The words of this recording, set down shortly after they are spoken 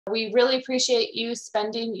We really appreciate you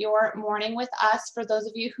spending your morning with us. For those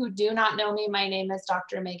of you who do not know me, my name is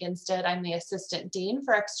Dr. Megan Stidd. I'm the Assistant Dean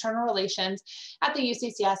for External Relations at the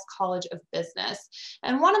UCCS College of Business.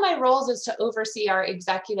 And one of my roles is to oversee our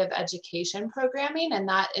executive education programming, and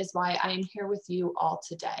that is why I am here with you all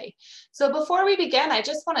today. So before we begin, I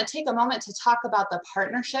just want to take a moment to talk about the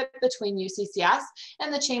partnership between UCCS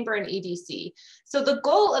and the Chamber and EDC. So the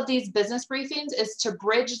goal of these business briefings is to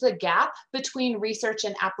bridge the gap between research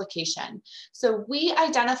and application. So we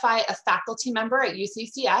identify a faculty member at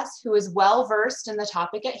UCCS who is well-versed in the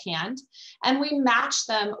topic at hand, and we match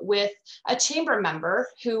them with a chamber member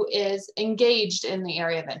who is engaged in the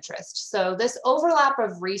area of interest. So this overlap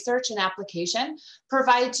of research and application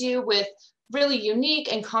provides you with really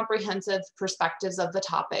unique and comprehensive perspectives of the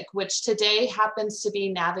topic, which today happens to be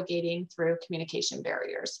navigating through communication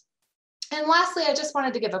barriers. And lastly, I just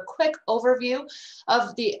wanted to give a quick overview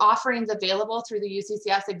of the offerings available through the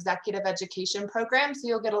UCCS Executive Education Program. So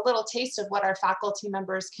you'll get a little taste of what our faculty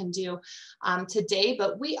members can do today,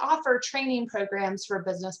 but we offer training programs for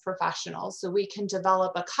business professionals. So we can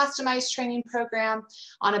develop a customized training program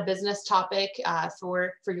on a business topic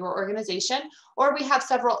for your organization, or we have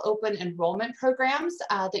several open enrollment programs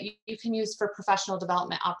that you can use for professional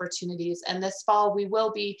development opportunities. And this fall, we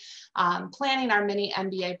will be planning our mini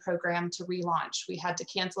MBA program to relaunch. We had to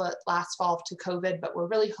cancel it last fall to COVID, but we're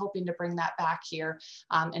really hoping to bring that back here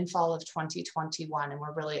in fall of 2021, and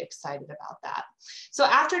we're really excited about that. So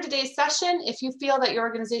after today's session, if you feel that your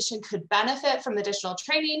organization could benefit from additional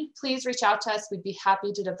training, please reach out to us. We'd be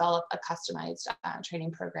happy to develop a customized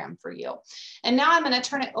training program for you. And now I'm going to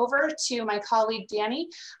turn it over to my colleague Danny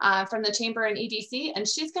from the Chamber and EDC, and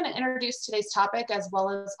she's going to introduce today's topic as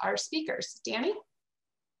well as our speakers. Danny?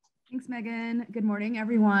 Thanks, Megan. Good morning,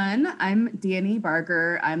 everyone. I'm Danny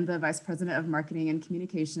Barger. I'm the Vice President of Marketing and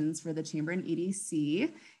Communications for the Chamber and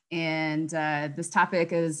EDC. And this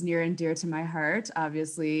topic is near and dear to my heart.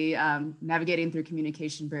 Obviously, navigating through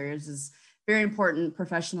communication barriers is very important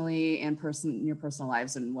professionally and in your personal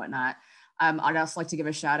lives and whatnot. I'd also like to give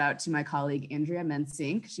a shout out to my colleague, Andrea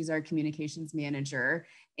Mensink. She's our communications manager,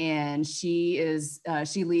 and she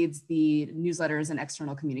leads the newsletters and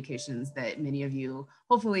external communications that many of you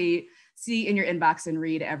hopefully see in your inbox and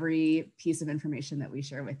read every piece of information that we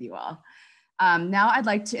share with you all. Now I'd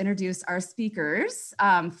like to introduce our speakers.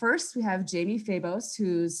 First, we have Jamie Fabos,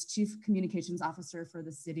 who's Chief Communications Officer for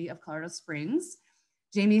the City of Colorado Springs.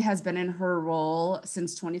 Jamie has been in her role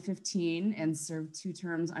since 2015 and served 2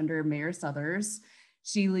 terms under Mayor Suthers.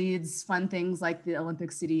 She leads fun things like the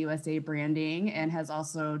Olympic City USA branding and has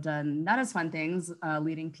also done not as fun things,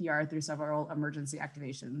 leading PR through several emergency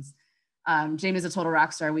activations. Jamie's a total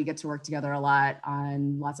rock star. We get to work together a lot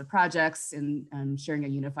on lots of projects and sharing a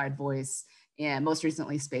unified voice. And most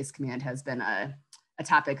recently, Space Command has been a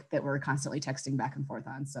topic that we're constantly texting back and forth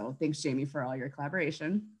on. So thanks, Jamie, for all your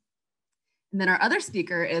collaboration. And then our other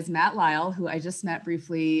speaker is Matt Lyle, who I just met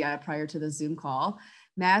briefly prior to the Zoom call.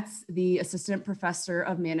 Matt's the Assistant Professor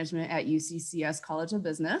of Management at UCCS College of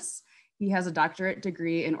Business. He has a doctorate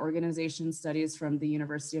degree in Organization Studies from the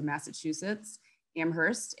University of Massachusetts,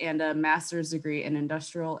 Amherst, and a master's degree in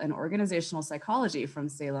Industrial and Organizational Psychology from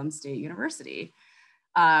Salem State University.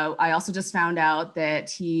 I also just found out that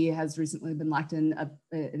he has recently been locked in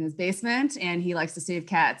his basement, and he likes to save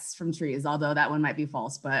cats from trees, although that one might be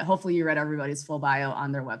false, but hopefully you read everybody's full bio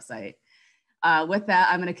on their website. With that,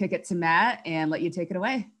 I'm going to kick it to Matt and let you take it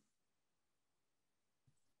away.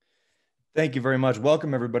 Thank you very much.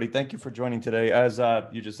 Welcome, everybody. Thank you for joining today. As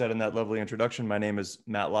you just said in that lovely introduction, my name is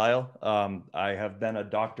Matt Lyle. I have been a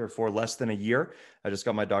doctor for less than a year. I just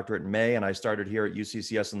got my doctorate in May, and I started here at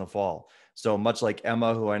UCCS in the fall. So much like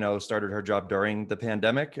Emma, who I know started her job during the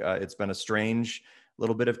pandemic, it's been a strange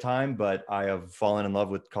little bit of time, but I have fallen in love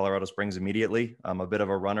with Colorado Springs immediately. I'm a bit of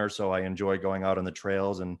a runner, so I enjoy going out on the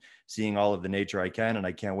trails and seeing all of the nature I can, and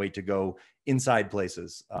I can't wait to go inside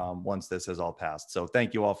places once this has all passed. So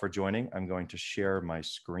thank you all for joining. I'm going to share my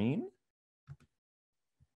screen.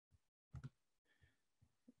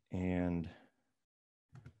 And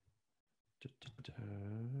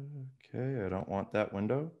okay, I don't want that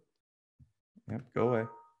window. Yep, go away.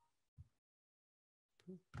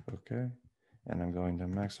 Okay, and I'm going to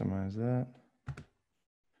maximize that.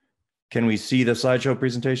 Can we see the slideshow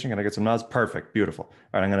presentation? Can I get some nods? Perfect, beautiful. All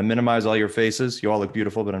right, I'm gonna minimize all your faces. You all look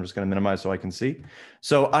beautiful, but I'm just gonna minimize so I can see.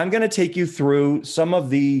 So I'm gonna take you through some of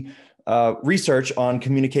the research on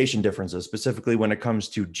communication differences, specifically when it comes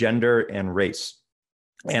to gender and race.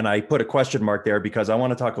 And I put a question mark there because I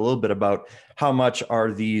want to talk a little bit about how much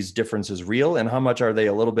are these differences real and how much are they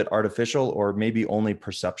a little bit artificial or maybe only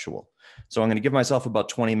perceptual. So I'm going to give myself about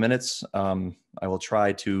 20 minutes. I will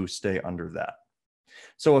try to stay under that.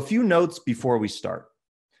 So a few notes before we start.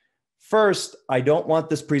 First, I don't want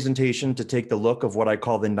this presentation to take the look of what I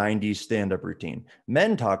call the 90s stand-up routine.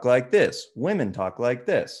 Men talk like this, women talk like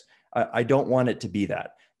this. I don't want it to be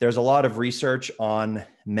that. There's a lot of research on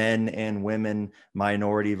men and women,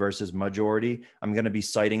 minority versus majority. I'm going to be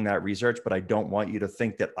citing that research, but I don't want you to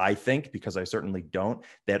think that I think, because I certainly don't,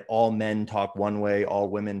 that all men talk one way, all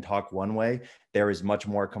women talk one way. There is much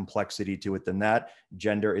more complexity to it than that.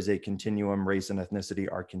 Gender is a continuum, race and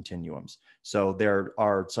ethnicity are continuums. So there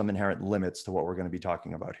are some inherent limits to what we're going to be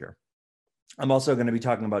talking about here. I'm also going to be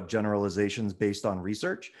talking about generalizations based on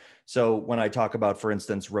research. So when I talk about, for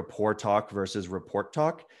instance, rapport talk versus report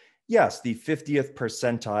talk, yes, the 50th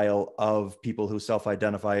percentile of people who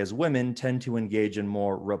self-identify as women tend to engage in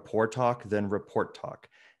more rapport talk than report talk.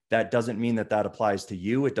 That doesn't mean that that applies to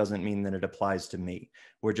you. It doesn't mean that it applies to me.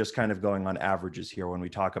 We're just kind of going on averages here when we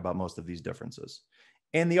talk about most of these differences.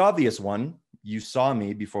 And the obvious one, you saw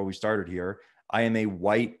me before we started here, I am a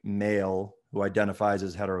white male who identifies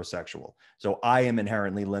as heterosexual. So I am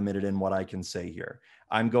inherently limited in what I can say here.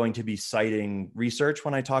 I'm going to be citing research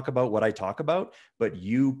when I talk about what I talk about, but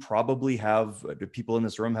you probably have, people in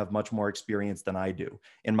this room have much more experience than I do.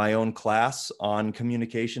 In my own class on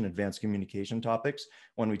communication, advanced communication topics,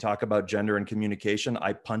 when we talk about gender and communication,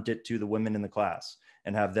 I punt it to the women in the class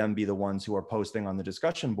and have them be the ones who are posting on the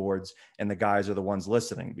discussion boards, and the guys are the ones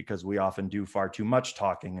listening, because we often do far too much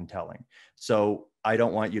talking and telling. So I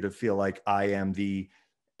don't want you to feel like I am the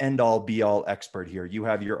end all be all expert here. You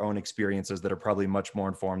have your own experiences that are probably much more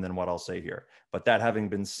informed than what I'll say here. But that having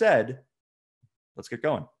been said, let's get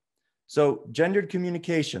going. So gendered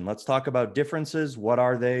communication, let's talk about differences. What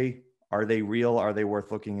are they? Are they real? Are they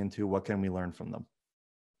worth looking into? What can we learn from them?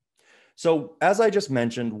 So as I just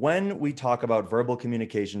mentioned, when we talk about verbal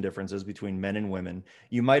communication differences between men and women,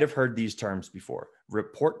 you might have heard these terms before: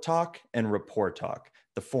 report talk and rapport talk.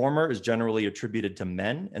 The former is generally attributed to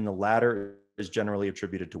men and the latter is generally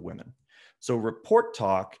attributed to women. So report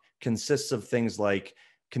talk consists of things like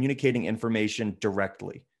communicating information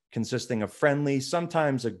directly, consisting of friendly,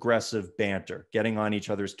 sometimes aggressive banter, getting on each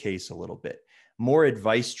other's case a little bit, more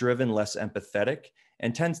advice-driven, less empathetic,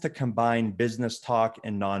 and tends to combine business talk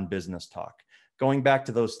and non-business talk. Going back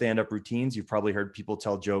to those stand-up routines, you've probably heard people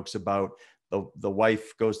tell jokes about the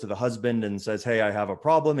wife goes to the husband and says, "Hey, I have a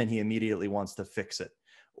problem," and he immediately wants to fix it.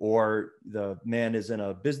 Or the man is in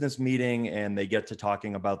a business meeting and they get to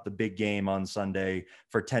talking about the big game on Sunday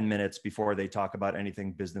for 10 minutes before they talk about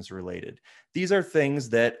anything business related. These are things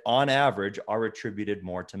that on average are attributed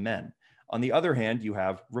more to men. On the other hand, you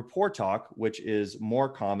have rapport talk, which is more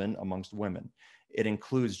common amongst women. It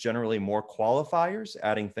includes generally more qualifiers,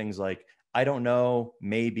 adding things like, "I don't know,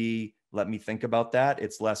 maybe, let me think about that."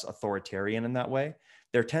 It's less authoritarian in that way.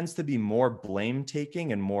 There tends to be more blame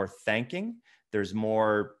taking and more thanking. There's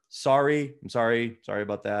more "sorry, I'm sorry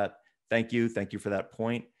about that. Thank you for that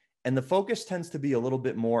point." And the focus tends to be a little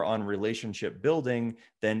bit more on relationship building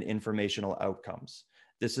than informational outcomes.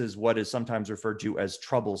 This is what is sometimes referred to as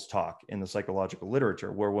troubles talk in the psychological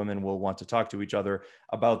literature, where women will want to talk to each other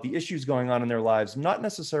about the issues going on in their lives, not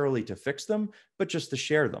necessarily to fix them, but just to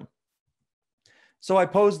share them. So I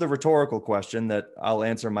pose the rhetorical question that I'll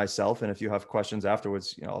answer myself, and if you have questions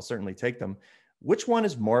afterwards, I'll certainly take them. Which one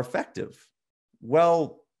is more effective?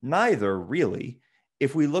 Well, neither really.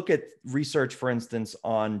 If we look at research, for instance,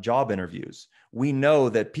 on job interviews, we know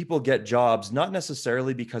that people get jobs not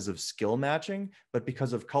necessarily because of skill matching, but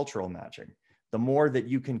because of cultural matching. The more that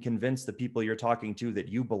you can convince the people you're talking to that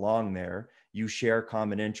you belong there, you share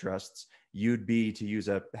common interests, you'd be, to use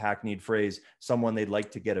a hackneyed phrase, someone they'd like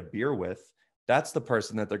to get a beer with, that's the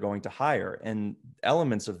person that they're going to hire. And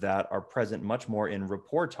elements of that are present much more in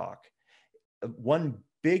rapport talk. One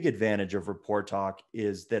big advantage of rapport talk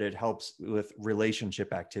is that it helps with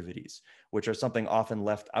relationship activities, which are something often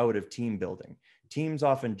left out of team building. Teams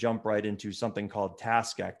often jump right into something called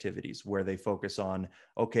task activities, where they focus on,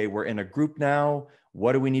 okay, we're in a group now.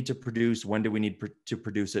 What do we need to produce? When do we need to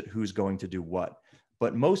produce it? Who's going to do what?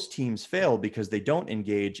 But most teams fail because they don't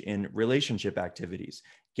engage in relationship activities,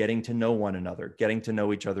 getting to know one another, getting to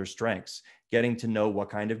know each other's strengths, getting to know what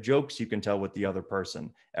kind of jokes you can tell with the other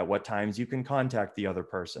person, at what times you can contact the other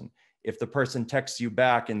person. If the person texts you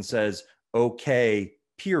back and says, "Okay,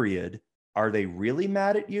 period," are they really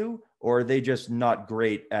mad at you, or are they just not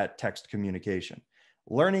great at text communication?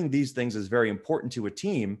 Learning these things is very important to a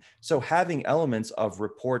team. So having elements of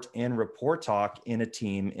report and rapport talk in a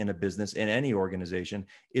team, in a business, in any organization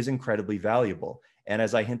is incredibly valuable. And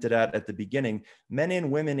as I hinted at the beginning, men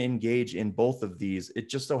and women engage in both of these. It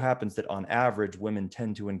just so happens that on average, women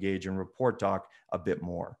tend to engage in rapport talk a bit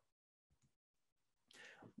more.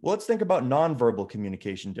 Well, let's think about nonverbal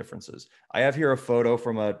communication differences. I have here a photo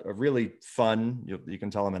from a really fun, you can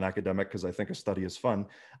tell I'm an academic because I think a study is fun,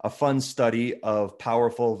 a fun study of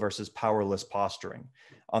powerful versus powerless posturing.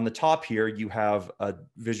 On the top here, you have a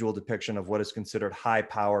visual depiction of what is considered high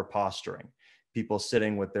power posturing. People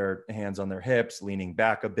sitting with their hands on their hips, leaning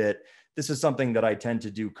back a bit. This is something that I tend to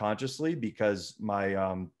do consciously because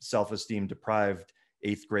my self-esteem deprived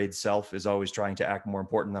 8th grade self is always trying to act more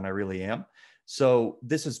important than I really am. So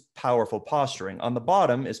this is powerful posturing. On the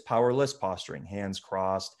bottom is powerless posturing, hands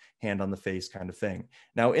crossed, hand on the face kind of thing.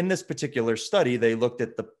 Now, in this particular study, they looked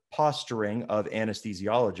at the posturing of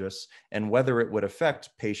anesthesiologists and whether it would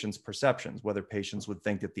affect patients' perceptions, whether patients would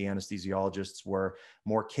think that the anesthesiologists were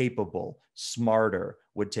more capable, smarter,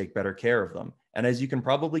 would take better care of them. And as you can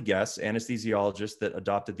probably guess, anesthesiologists that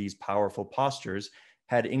adopted these powerful postures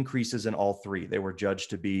had increases in all three. They were judged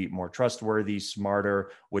to be more trustworthy,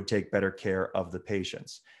 smarter, would take better care of the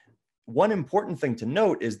patients. One important thing to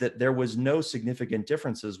note is that there was no significant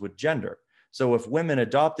differences with gender. So if women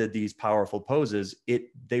adopted these powerful poses,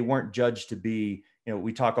 they weren't judged to be,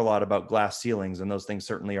 we talk a lot about glass ceilings and those things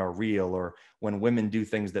certainly are real, or when women do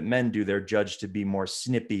things that men do, they're judged to be more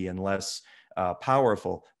snippy and less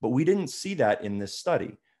powerful. But we didn't see that in this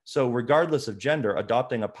study. So regardless of gender,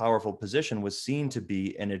 adopting a powerful position was seen to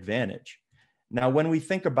be an advantage. Now, when we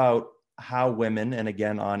think about how women, and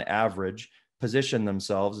again, on average, position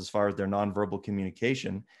themselves as far as their nonverbal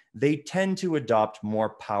communication, they tend to adopt more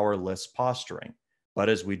powerless posturing. But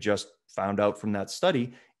as we just found out from that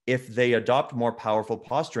study, if they adopt more powerful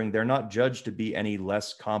posturing, they're not judged to be any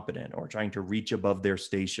less competent or trying to reach above their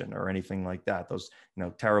station or anything like that. Those,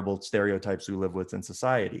 terrible stereotypes we live with in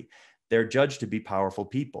society. They're judged to be powerful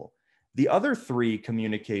people. The other three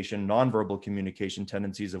nonverbal communication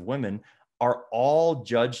tendencies of women are all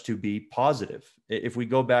judged to be positive. If we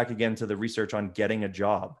go back again to the research on getting a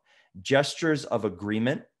job, gestures of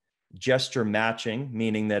agreement, gesture matching,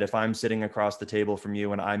 meaning that if I'm sitting across the table from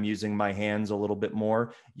you and I'm using my hands a little bit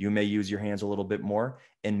more, you may use your hands a little bit more,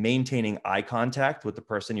 and maintaining eye contact with the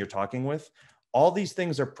person you're talking with, all these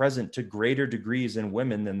things are present to greater degrees in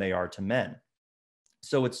women than they are to men.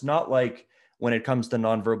 So it's not like when it comes to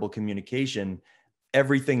nonverbal communication,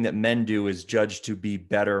 everything that men do is judged to be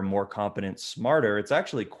better, more competent, smarter. It's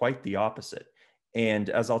actually quite the opposite. And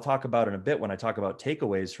as I'll talk about in a bit, when I talk about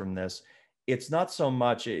takeaways from this, it's not so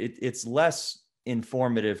much, it's less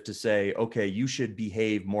informative to say, okay, you should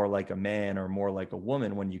behave more like a man or more like a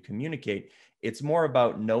woman when you communicate. It's more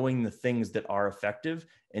about knowing the things that are effective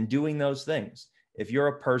and doing those things. If you're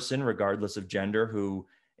a person, regardless of gender, who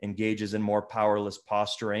engages in more powerless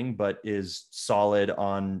posturing, but is solid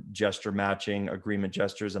on gesture matching, agreement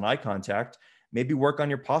gestures, and eye contact, maybe work on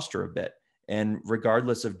your posture a bit. And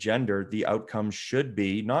regardless of gender, the outcome should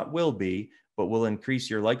be, not will be, but will increase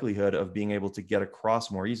your likelihood of being able to get across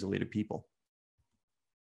more easily to people.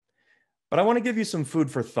 But I want to give you some food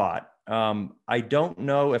for thought. I don't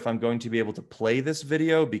know if I'm going to be able to play this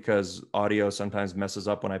video because audio sometimes messes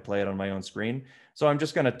up when I play it on my own screen. So I'm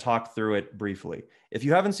just going to talk through it briefly. If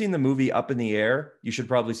you haven't seen the movie Up in the Air, you should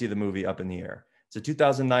probably see the movie Up in the Air. It's a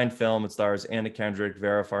 2009 film. It stars Anna Kendrick,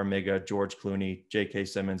 Vera Farmiga, George Clooney, J.K.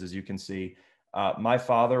 Simmons, as you can see. My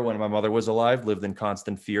father, when my mother was alive, lived in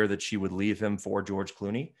constant fear that she would leave him for George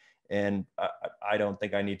Clooney. And I don't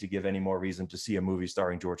think I need to give any more reason to see a movie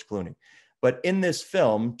starring George Clooney. But in this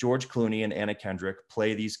film, George Clooney and Anna Kendrick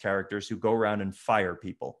play these characters who go around and fire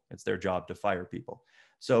people. It's their job to fire people.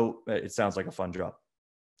 So it sounds like a fun job.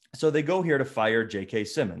 So they go here to fire J.K.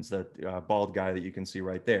 Simmons, the bald guy that you can see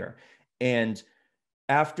right there. And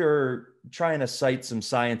after trying to cite some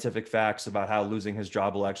scientific facts about how losing his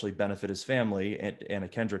job will actually benefit his family, and Anna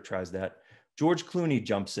Kendrick tries that, George Clooney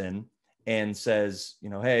jumps in and says,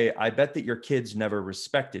 hey, I bet that your kids never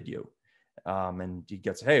respected you. And he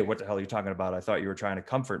gets, hey, what the hell are you talking about? I thought you were trying to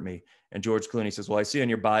comfort me. And George Clooney says, well, I see in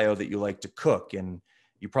your bio that you like to cook and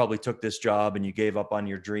you probably took this job and you gave up on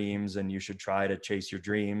your dreams and you should try to chase your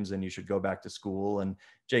dreams and you should go back to school. And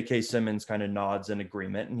J.K. Simmons kind of nods in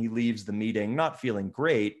agreement and he leaves the meeting, not feeling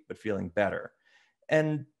great, but feeling better.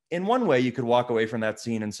 And in one way, you could walk away from that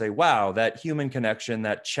scene and say, wow, that human connection,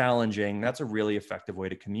 that challenging, that's a really effective way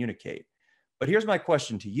to communicate. But here's my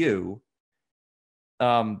question to you.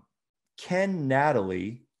 Can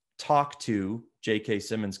Natalie talk to J.K.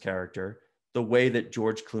 Simmons' character the way that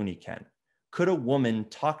George Clooney can? Could a woman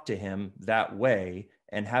talk to him that way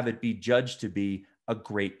and have it be judged to be a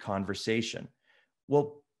great conversation?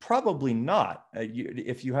 Well, Probably not.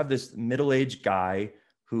 If you have this middle-aged guy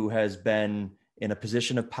who has been in a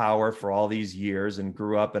position of power for all these years and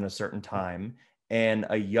grew up in a certain time, and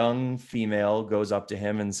a young female goes up to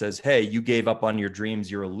him and says, hey, you gave up on your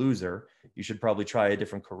dreams, you're a loser, you should probably try a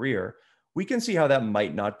different career, we can see how that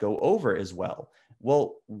might not go over as well.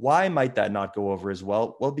 Well, why might that not go over as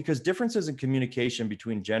well? Well, because differences in communication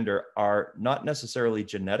between gender are not necessarily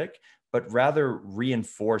genetic, but rather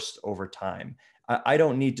reinforced over time. I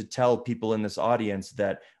don't need to tell people in this audience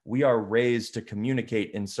that we are raised to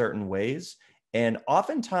communicate in certain ways. And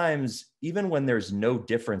oftentimes, even when there's no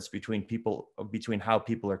difference between how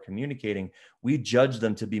people are communicating, we judge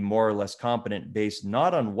them to be more or less competent based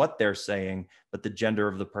not on what they're saying, but the gender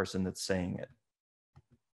of the person that's saying it.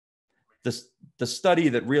 The study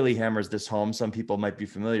that really hammers this home, some people might be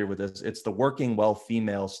familiar with this, it's the Working Well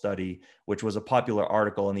Female study, which was a popular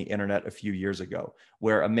article on the internet a few years ago,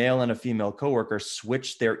 where a male and a female coworker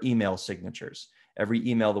switched their email signatures. Every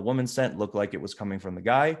email the woman sent looked like it was coming from the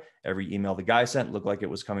guy. Every email the guy sent looked like it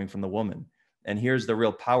was coming from the woman. And here's the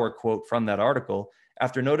real power quote from that article.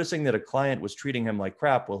 After noticing that a client was treating him like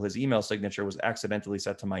crap while his email signature was accidentally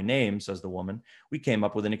set to my name, says the woman, we came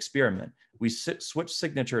up with an experiment. We switched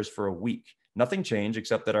signatures for a week. Nothing changed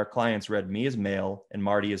except that our clients read me as male and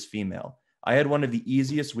Marty as female. I had one of the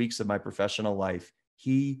easiest weeks of my professional life.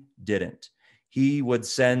 He didn't. He would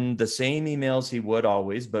send the same emails he would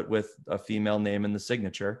always, but with a female name in the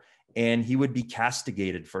signature, and he would be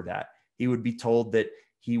castigated for that. He would be told that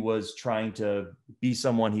he was trying to be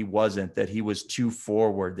someone he wasn't, that he was too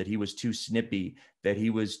forward, that he was too snippy, that he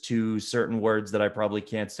was too certain words that I probably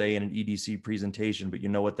can't say in an EDC presentation, but you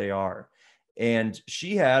know what they are. And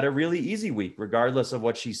she had a really easy week. Regardless of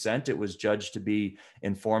what she sent, it was judged to be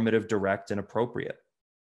informative, direct, and appropriate.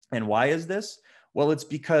 And why is this? Well, it's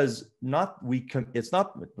because let me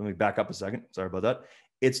back up a second. Sorry about that.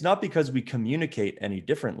 It's not because we communicate any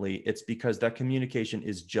differently. It's because that communication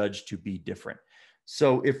is judged to be different.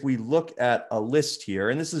 So if we look at a list here,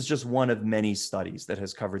 and this is just one of many studies that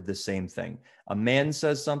has covered the same thing. A man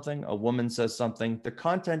says something, a woman says something, the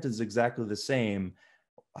content is exactly the same.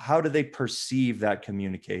 How do they perceive that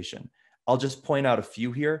communication? I'll just point out a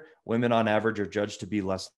few here. Women on average are judged to be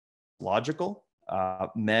less logical.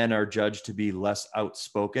 Men are judged to be less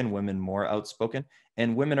outspoken, women more outspoken,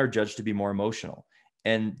 and women are judged to be more emotional.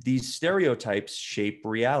 And these stereotypes shape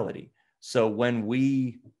reality. So when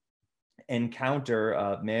we encounter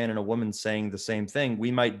a man and a woman saying the same thing,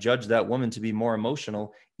 we might judge that woman to be more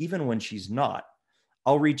emotional, even when she's not.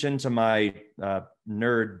 I'll reach into my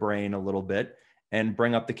nerd brain a little bit and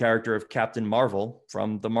bring up the character of Captain Marvel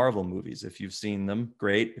from the Marvel movies. If you've seen them,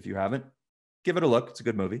 great. If you haven't, give it a look. It's a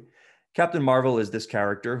good movie. Captain Marvel is this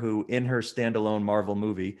character who, in her standalone Marvel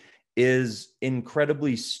movie, is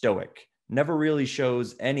incredibly stoic, never really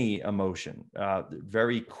shows any emotion,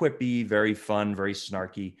 very quippy, very fun, very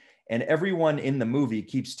snarky. And everyone in the movie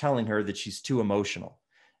keeps telling her that she's too emotional.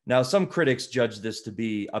 Now, some critics judge this to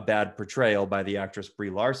be a bad portrayal by the actress Brie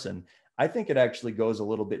Larson. I think it actually goes a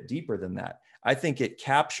little bit deeper than that. I think it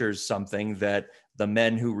captures something that the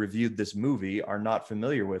men who reviewed this movie are not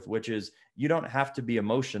familiar with, which is you don't have to be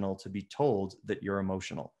emotional to be told that you're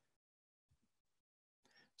emotional.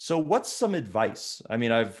 So what's some advice? I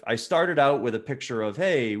mean, I started out with a picture of,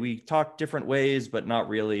 hey, we talk different ways, but not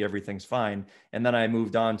really, everything's fine. And then I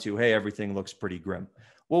moved on to, hey, everything looks pretty grim.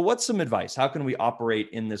 Well, what's some advice? How can we operate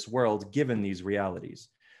in this world given these realities?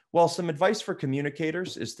 Well, some advice for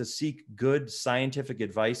communicators is to seek good scientific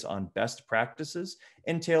advice on best practices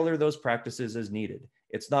and tailor those practices as needed.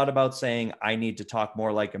 It's not about saying, I need to talk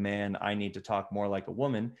more like a man, I need to talk more like a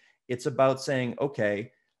woman. It's about saying,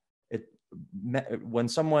 okay, when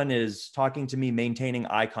someone is talking to me, maintaining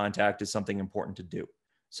eye contact is something important to do.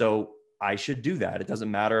 So I should do that. It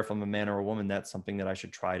doesn't matter if I'm a man or a woman, that's something that I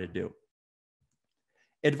should try to do.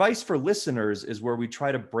 Advice for listeners is where we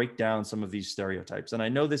try to break down some of these stereotypes. And I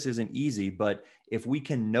know this isn't easy, but if we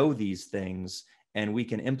can know these things and we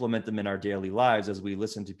can implement them in our daily lives as we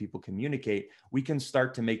listen to people communicate, we can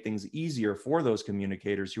start to make things easier for those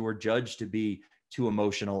communicators who are judged to be too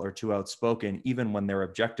emotional or too outspoken, even when they're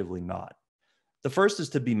objectively not. The first is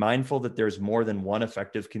to be mindful that there's more than one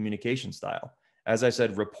effective communication style. As I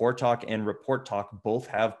said, rapport talk and report talk both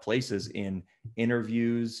have places in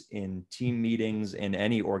interviews, in team meetings, in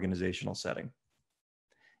any organizational setting.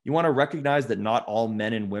 You want to recognize that not all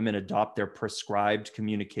men and women adopt their prescribed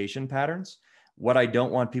communication patterns. What I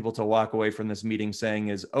don't want people to walk away from this meeting saying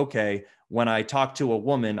is, okay, when I talk to a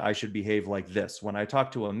woman, I should behave like this. When I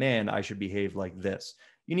talk to a man, I should behave like this.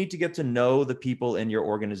 You need to get to know the people in your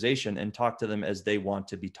organization and talk to them as they want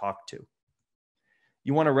to be talked to.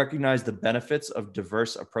 You want to recognize the benefits of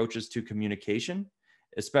diverse approaches to communication,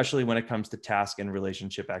 especially when it comes to task and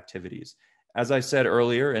relationship activities. As I said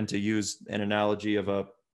earlier, and to use an analogy of a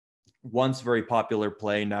once very popular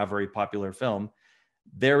play, now very popular film,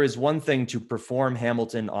 there is one thing to perform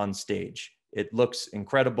Hamilton on stage. It looks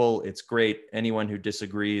incredible. It's great. Anyone who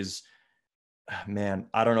disagrees, man,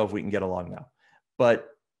 I don't know if we can get along now. But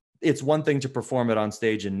it's one thing to perform it on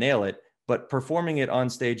stage and nail it. But performing it on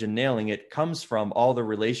stage and nailing it comes from all the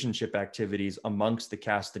relationship activities amongst the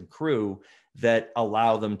cast and crew that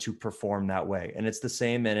allow them to perform that way. And it's the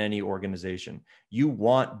same in any organization. You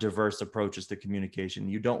want diverse approaches to communication.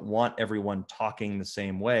 You don't want everyone talking the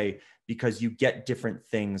same way because you get different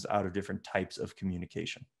things out of different types of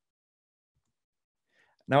communication.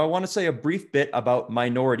 Now, I want to say a brief bit about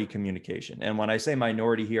minority communication. And when I say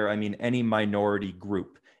minority here, I mean any minority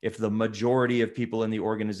group. If the majority of people in the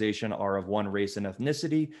organization are of one race and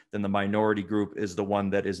ethnicity, then the minority group is the one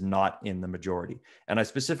that is not in the majority. And I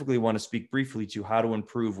specifically want to speak briefly to how to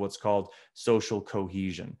improve what's called social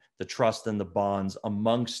cohesion, the trust and the bonds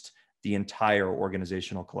amongst the entire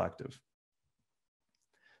organizational collective.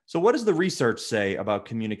 So what does the research say about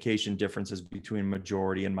communication differences between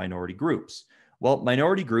majority and minority groups? Well,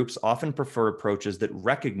 minority groups often prefer approaches that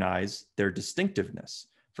recognize their distinctiveness.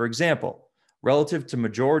 For example, relative to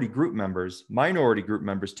majority group members, minority group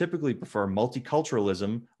members typically prefer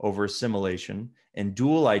multiculturalism over assimilation and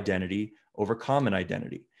dual identity over common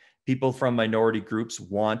identity. People from minority groups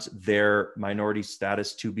want their minority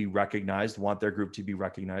status to be recognized, want their group to be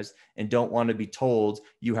recognized, and don't want to be told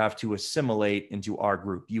you have to assimilate into our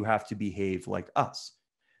group. You have to behave like us.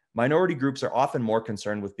 Minority groups are often more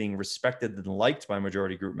concerned with being respected than liked by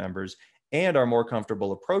majority group members and are more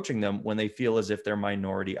comfortable approaching them when they feel as if their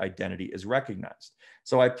minority identity is recognized.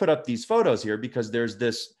 So I put up these photos here because there's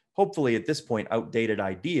this, hopefully at this point, outdated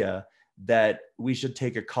idea that we should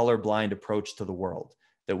take a colorblind approach to the world,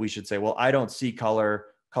 that we should say, well, I don't see color,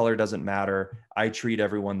 color doesn't matter, I treat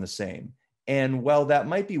everyone the same. And while that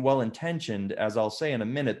might be well-intentioned, as I'll say in a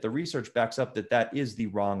minute, the research backs up that that is the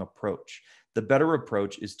wrong approach. The better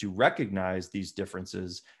approach is to recognize these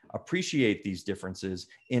differences, appreciate these differences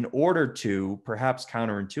in order to, perhaps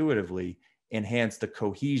counterintuitively, enhance the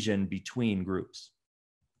cohesion between groups.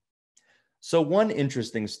 So one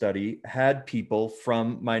interesting study had people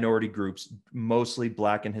from minority groups, mostly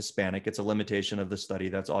Black and Hispanic. It's a limitation of the study.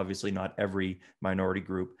 That's obviously not every minority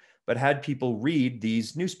group, but had people read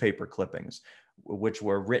these newspaper clippings, which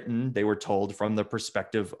were written, they were told, from the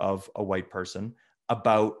perspective of a white person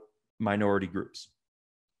about minority groups.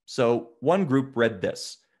 So one group read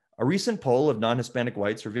this: a recent poll of non-Hispanic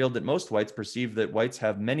whites revealed that most whites perceive that whites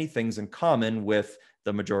have many things in common with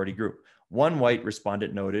the majority group. One white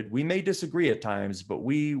respondent noted, "We may disagree at times, but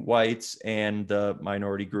we whites and the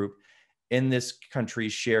minority group in this country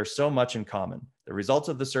share so much in common." The results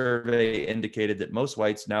of the survey indicated that most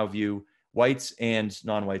whites now view whites and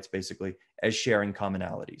non-whites basically as sharing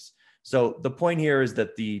commonalities. So the point here is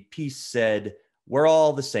that the piece said, we're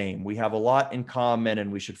all the same. We have a lot in common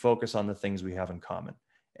and we should focus on the things we have in common.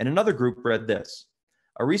 And another group read this: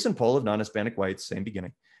 a recent poll of non-Hispanic whites, same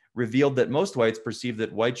beginning, revealed that most whites perceive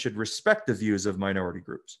that whites should respect the views of minority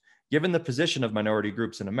groups. Given the position of minority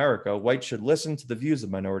groups in America, whites should listen to the views of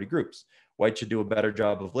minority groups. Whites should do a better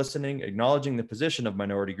job of listening, acknowledging the position of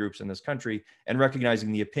minority groups in this country, and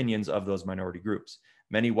recognizing the opinions of those minority groups.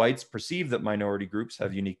 Many whites perceive that minority groups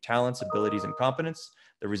have unique talents, abilities, and competence.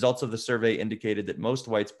 The results of the survey indicated that most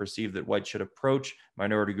whites perceive that whites should approach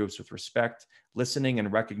minority groups with respect, listening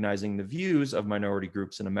and recognizing the views of minority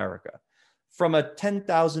groups in America. From a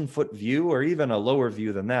 10,000-foot view, or even a lower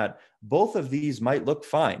view than that, both of these might look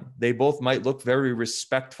fine. They both might look very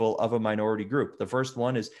respectful of a minority group. The first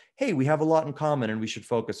one is, hey, we have a lot in common and we should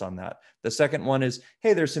focus on that. The second one is,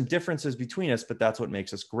 hey, there's some differences between us, but that's what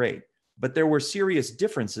makes us great. But there were serious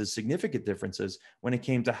differences, significant differences, when it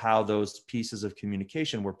came to how those pieces of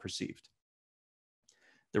communication were perceived.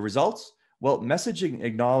 The results? Well, messaging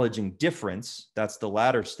acknowledging difference, that's the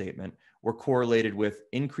latter statement, were correlated with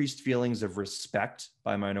increased feelings of respect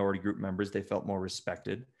by minority group members. They felt more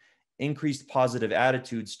respected, increased positive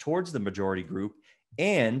attitudes towards the majority group,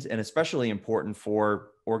 and especially important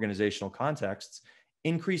for organizational contexts,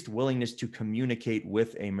 increased willingness to communicate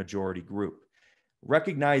with a majority group.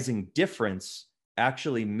 Recognizing difference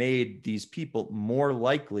actually made these people more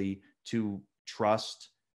likely to trust,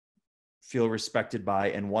 feel respected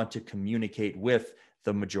by, and want to communicate with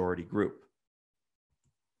the majority group.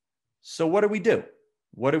 So what do we do?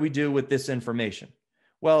 What do we do with this information?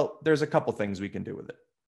 Well, there's a couple things we can do with it.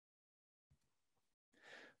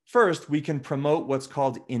 First, we can promote what's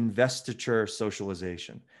called investiture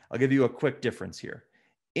socialization. I'll give you a quick difference here.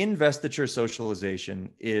 Investiture socialization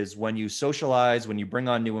is when you socialize, when you bring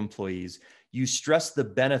on new employees, you stress the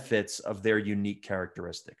benefits of their unique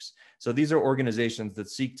characteristics. So these are organizations that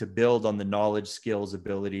seek to build on the knowledge, skills,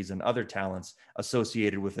 abilities, and other talents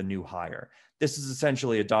associated with a new hire. This is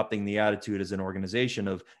essentially adopting the attitude as an organization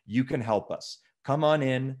of, you can help us. Come on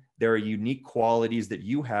in. There are unique qualities that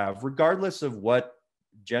you have, regardless of what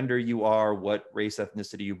gender you are, what race,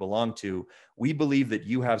 ethnicity you belong to. We believe that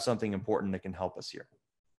you have something important that can help us here.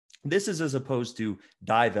 This is as opposed to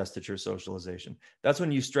divestiture socialization. That's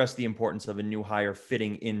when you stress the importance of a new hire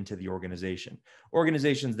fitting into the organization.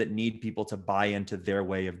 Organizations that need people to buy into their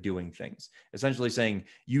way of doing things. Essentially saying,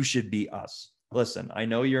 you should be us. Listen, I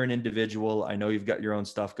know you're an individual. I know you've got your own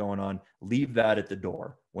stuff going on. Leave that at the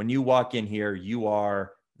door. When you walk in here, you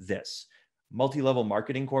are this. Multi-level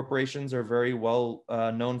marketing corporations are very well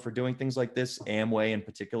known for doing things like this. Amway in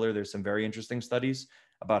particular, there's some very interesting studies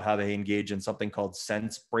about how they engage in something called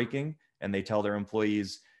sense breaking. And they tell their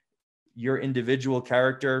employees, your individual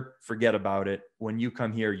character, forget about it. When you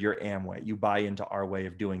come here, you're Amway. You buy into our way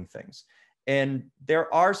of doing things. And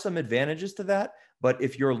there are some advantages to that. But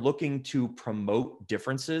if you're looking to promote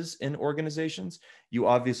differences in organizations, you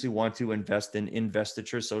obviously want to invest in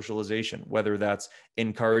investiture socialization, whether that's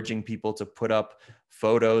encouraging people to put up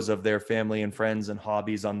photos of their family and friends and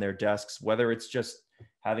hobbies on their desks, whether it's just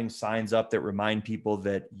having signs up that remind people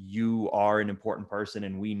that you are an important person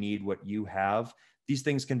and we need what you have. These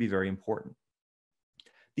things can be very important.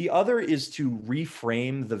 The other is to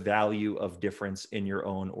reframe the value of difference in your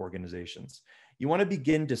own organizations. You want to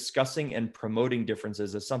begin discussing and promoting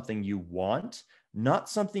differences as something you want, not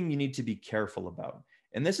something you need to be careful about.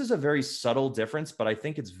 And this is a very subtle difference, but I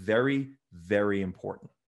think it's very, very important.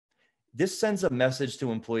 This sends a message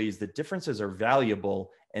to employees that differences are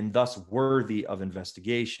valuable and thus worthy of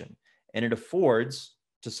investigation. And it affords,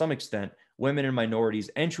 to some extent, women and minorities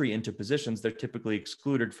entry into positions they're typically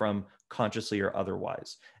excluded from consciously or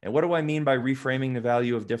otherwise. And what do I mean by reframing the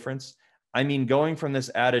value of difference? I mean, going from this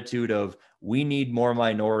attitude of, we need more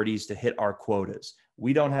minorities to hit our quotas.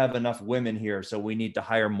 We don't have enough women here, so we need to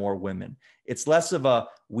hire more women. It's less of a,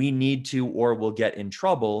 we need to or we'll get in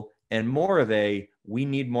trouble, and more of a, we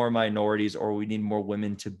need more minorities or we need more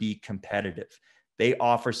women to be competitive. They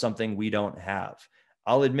offer something we don't have.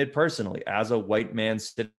 I'll admit personally, as a white man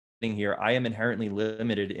sitting here, I am inherently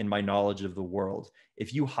limited in my knowledge of the world.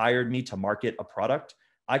 If you hired me to market a product,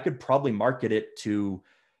 I could probably market it to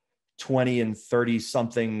 20 and 30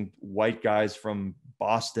 something white guys from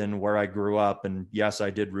Boston, where I grew up. And yes, I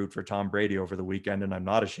did root for Tom Brady over the weekend, and I'm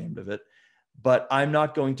not ashamed of it. But I'm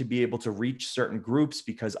not going to be able to reach certain groups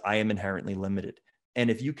because I am inherently limited. And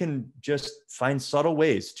if you can just find subtle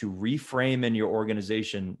ways to reframe in your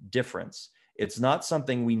organization difference, it's not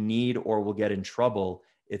something we need or will get in trouble.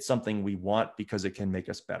 It's something we want because it can make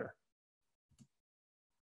us better.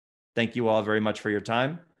 Thank you all very much for your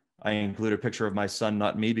time. I include a picture of my son,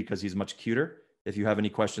 not me, because he's much cuter. If you have any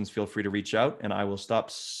questions, feel free to reach out, and I will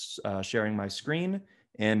stop sharing my screen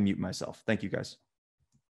and mute myself. Thank you, guys.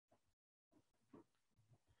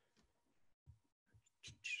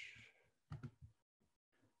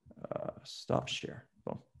 Stop share.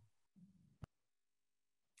 Boom.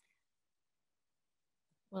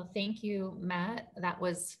 Well, thank you, Matt. That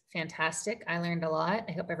was fantastic. I learned a lot.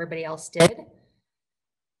 I hope everybody else did.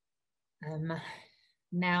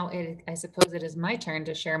 Now I suppose it is my turn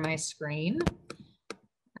to share my screen.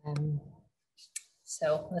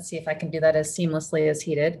 So let's see if I can do that as seamlessly as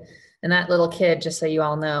he did. And that little kid, just so you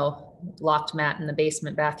all know, locked Matt in the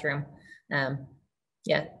basement bathroom.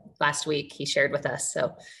 Yeah, last week he shared with us.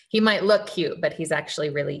 So he might look cute, but he's actually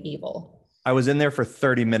really evil. I was in there for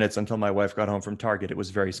 30 minutes until my wife got home from Target. It was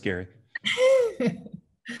very scary.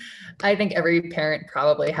 I think every parent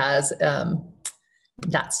probably has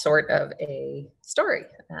that sort of a story.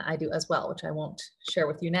 I do as well, which I won't share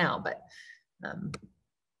with you now, but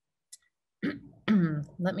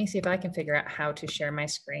let me see if I can figure out how to share my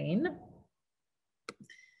screen.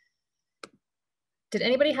 Did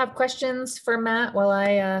anybody have questions for Matt while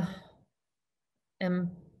I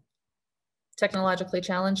am technologically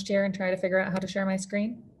challenged here and try to figure out how to share my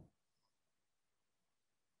screen?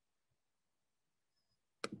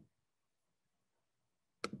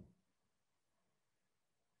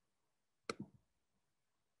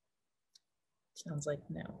 Sounds like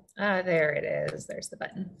no. There it is. There's the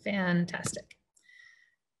button. Fantastic.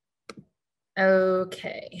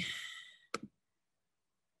 Okay.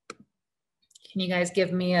 Can you guys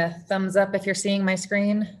give me a thumbs up if you're seeing my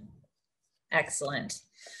screen? Excellent.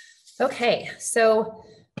 Okay, so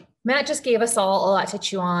Matt just gave us all a lot to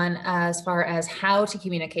chew on as far as how to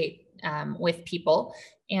communicate with people.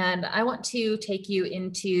 And I want to take you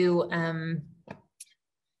into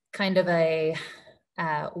kind of a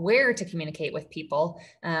where to communicate with people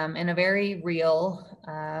in a very real,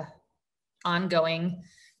 ongoing,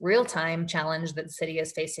 real-time challenge that the city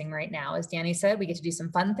is facing right now. As Danny said, we get to do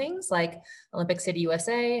some fun things like Olympic City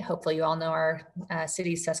USA. Hopefully you all know our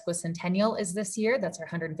city's sesquicentennial is this year. That's our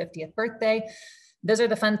 150th birthday. Those are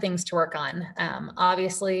the fun things to work on.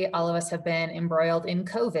 Obviously, all of us have been embroiled in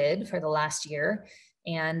COVID for the last year,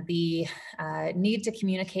 and the need to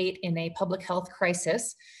communicate in a public health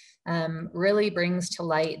crisis really brings to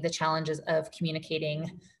light the challenges of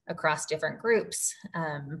communicating across different groups,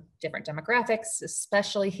 different demographics,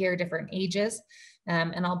 especially here, different ages.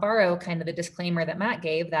 And I'll borrow kind of the disclaimer that Matt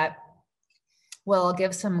gave that, well, I'll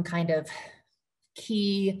give some kind of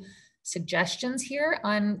key suggestions here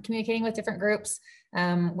on communicating with different groups.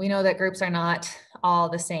 We know that groups are not all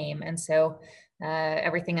the same. And so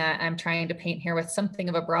everything I'm trying to paint here with something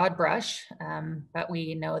of a broad brush, but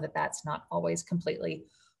we know that that's not always completely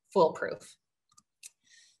foolproof.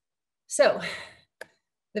 So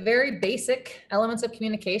the very basic elements of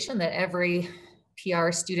communication that every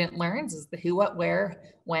PR student learns is the who, what, where,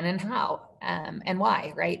 when, and how, and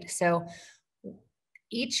why, right? So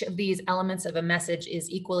each of these elements of a message is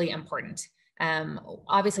equally important.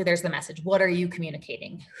 Obviously there's the message. What are you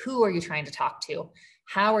communicating? Who are you trying to talk to?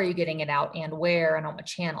 How are you getting it out, and where and on what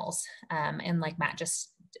channels? And like Matt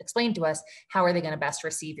just explained to us, how are they going to best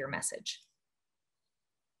receive your message?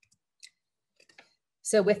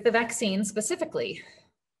 So with the vaccine specifically,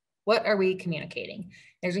 what are we communicating?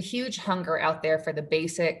 There's a huge hunger out there for the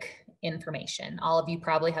basic information. All of you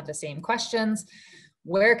probably have the same questions.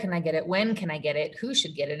 Where can I get it? When can I get it? Who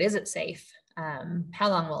should get it? Is it safe? How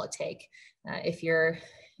long will it take? If you're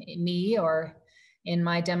me or in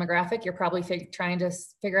my demographic, you're probably trying to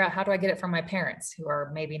figure out, how do I get it from my parents who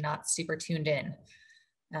are maybe not super tuned in?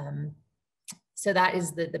 So that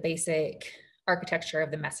is the basic architecture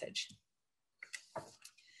of the message.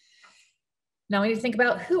 Now we need to think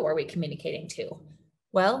about, who are we communicating to?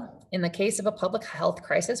 Well, in the case of a public health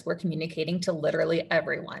crisis, we're communicating to literally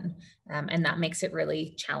everyone, and that makes it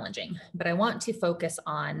really challenging. But I want to focus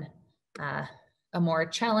on a more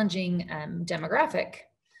challenging demographic: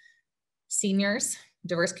 seniors,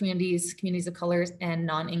 diverse communities, communities of colors, and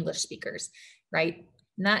non-English speakers, right?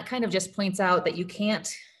 And that kind of just points out that you can't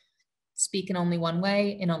speak in only one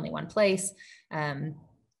way, in only one place.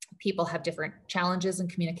 People have different challenges in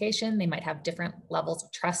communication. They might have different levels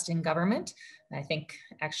of trust in government. I think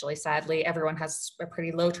actually, sadly, everyone has a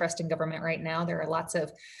pretty low trust in government right now. There are lots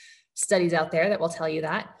of studies out there that will tell you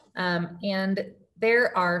that. And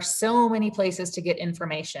there are so many places to get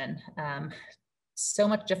information. So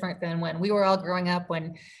much different than when we were all growing up,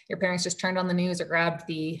 when your parents just turned on the news or grabbed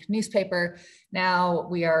the newspaper. Now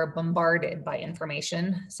we are bombarded by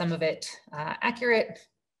information, some of it accurate,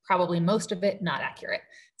 probably most of it not accurate.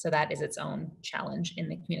 So that is its own challenge in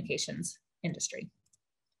the communications industry.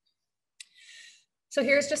 So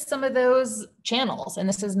here's just some of those channels, and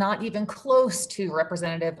this is not even close to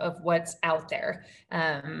representative of what's out there.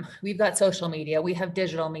 We've got social media, we have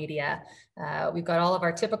digital media, we've got all of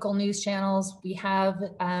our typical news channels. We have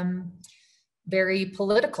very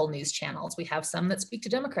political news channels. We have some that speak to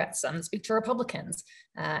Democrats, some that speak to Republicans.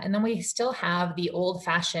 And then we still have the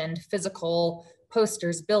old-fashioned physical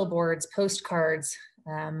posters, billboards, postcards.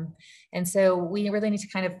 And so we really need to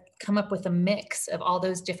kind of come up with a mix of all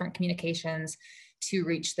those different communications to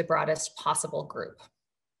reach the broadest possible group.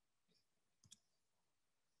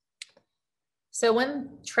 So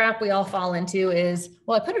one trap we all fall into is,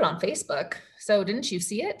 well, I put it on Facebook, so didn't you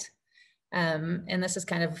see it? And this is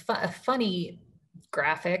kind of a funny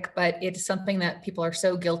graphic, but it's something that people are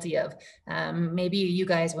so guilty of. Maybe you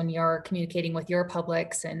guys, when you're communicating with your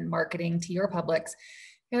publics and marketing to your publics,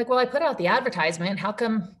 you're like, well, I put out the advertisement. How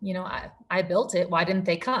come, you know, I built it? Why didn't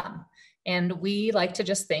they come? And we like to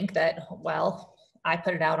just think that, well, I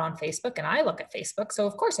put it out on Facebook and I look at Facebook, so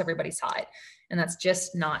of course everybody saw it. And that's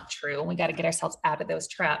just not true. We got to get ourselves out of those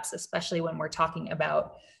traps, especially when we're talking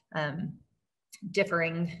about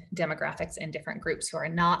differing demographics and different groups who are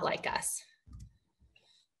not like us.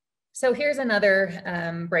 So here's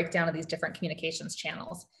another breakdown of these different communications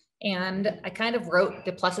channels. And I kind of wrote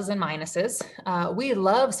the pluses and minuses. We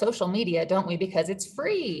love social media, don't we? Because it's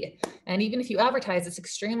free. And even if you advertise, it's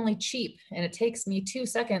extremely cheap. And it takes me 2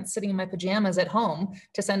 seconds sitting in my pajamas at home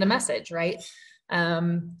to send a message, right?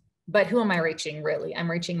 But who am I reaching really?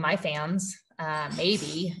 I'm reaching my fans,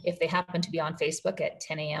 maybe if they happen to be on Facebook at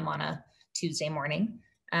 10 a.m. on a Tuesday morning.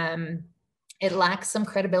 It lacks some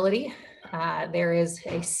credibility. There is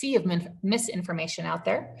a sea of misinformation out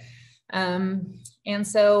there. And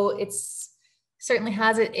so it's certainly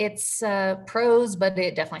has its pros, but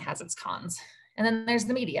it definitely has its cons. And then there's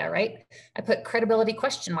the media, right? I put credibility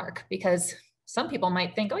question mark because some people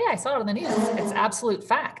might think, oh yeah, I saw it on the news. It's absolute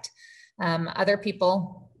fact. Other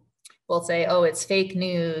people will say, oh, it's fake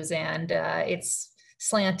news and it's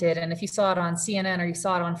slanted. And if you saw it on CNN or you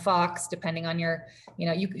saw it on Fox, depending on your,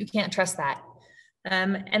 you can't trust that.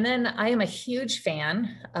 And then I am a huge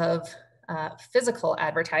fan of physical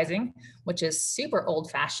advertising, which is super old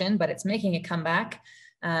fashioned, but it's making a comeback.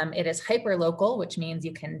 It is hyper local, which means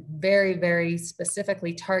you can very, very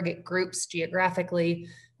specifically target groups geographically,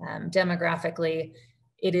 demographically.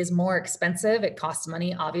 It is more expensive. It costs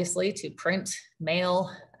money, obviously, to print,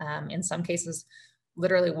 mail, in some cases,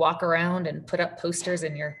 literally walk around and put up posters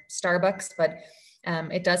in your Starbucks, but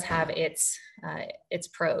it does have its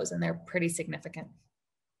pros, and they're pretty significant.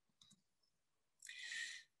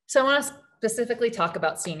 So I want to specifically talk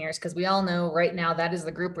about seniors because we all know right now that is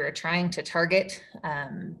the group we're trying to target.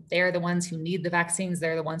 They're the ones who need the vaccines.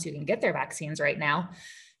 They're the ones who can get their vaccines right now.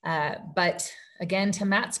 But again, to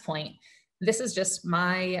Matt's point, this is just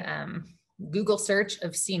my Google search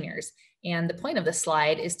of seniors. And the point of this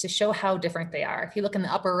slide is to show how different they are. If you look in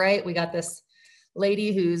the upper right, we got this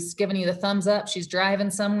lady who's giving you the thumbs up. She's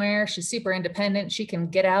driving somewhere. She's super independent. She can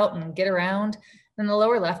get out and get around. In the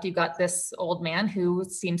lower left, you've got this old man who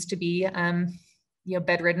seems to be,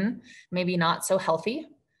 bedridden, maybe not so healthy.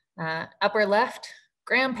 Upper left,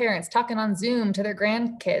 grandparents talking on Zoom to their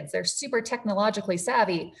grandkids. They're super technologically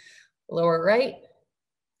savvy. Lower right,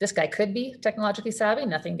 this guy could be technologically savvy,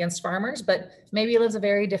 nothing against farmers, but maybe he lives a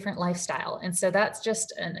very different lifestyle. And so that's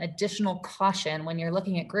just an additional caution when you're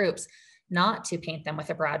looking at groups, not to paint them with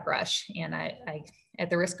a broad brush. And I at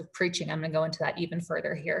the risk of preaching, I'm going to go into that even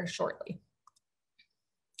further here shortly.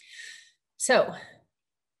 So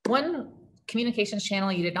one communications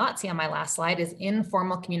channel you did not see on my last slide is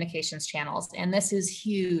informal communications channels. And this is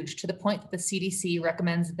huge to the point that the CDC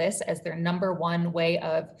recommends this as their #1 way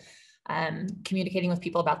of communicating with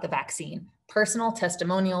people about the vaccine. Personal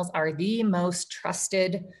testimonials are the most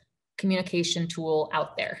trusted communication tool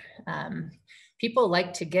out there. People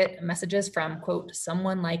like to get messages from, quote,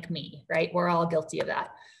 someone like me, right? We're all guilty of that.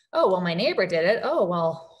 Oh, well, my neighbor did it. Oh,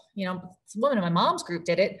 well, this woman in my mom's group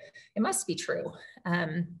did it. It must be true.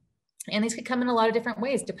 And these could come in a lot of different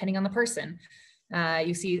ways, depending on the person.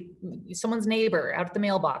 You see someone's neighbor out at the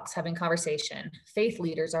mailbox having conversation. Faith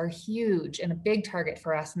leaders are huge and a big target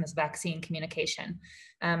for us in this vaccine communication.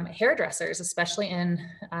 Hairdressers, especially in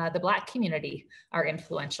the Black community, are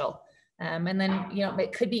influential. And then,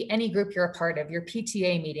 it could be any group you're a part of, your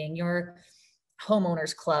PTA meeting, your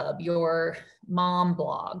homeowners club, your mom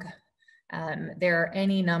blog. There are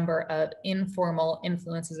any number of informal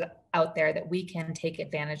influences out there that we can take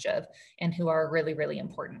advantage of and who are really, really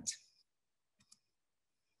important.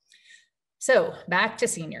 So back to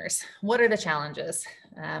seniors. What are the challenges?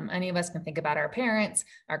 Any of us can think about our parents,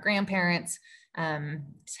 our grandparents.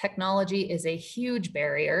 Technology is a huge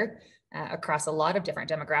barrier across a lot of different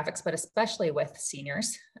demographics, but especially with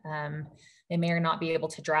seniors. They may or not be able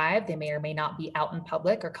to drive. They may or may not be out in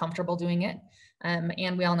public or comfortable doing it.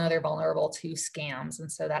 And we all know they're vulnerable to scams.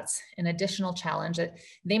 And so that's an additional challenge that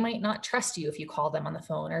they might not trust you if you call them on the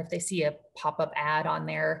phone or if they see a pop-up ad on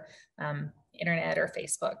their internet or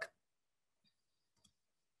Facebook.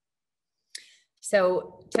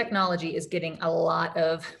 So technology is getting a lot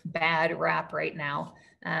of bad rap right now.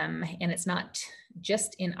 And it's not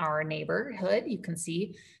just in our neighborhood. You can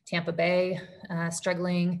see Tampa Bay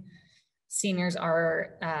struggling. Seniors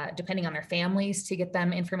are depending on their families to get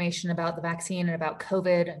them information about the vaccine and about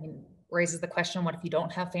COVID. I mean, raises the question, what if you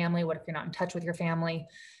don't have family? What if you're not in touch with your family?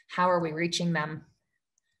 How are we reaching them?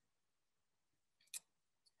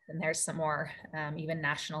 And there's some more even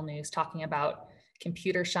national news talking about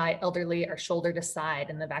computer shy elderly are shouldered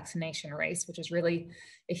aside in the vaccination race, which is really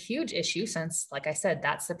a huge issue since, like I said,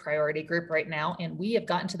 that's the priority group right now. And we have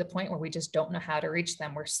gotten to the point where we just don't know how to reach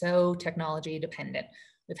them. We're so technology dependent.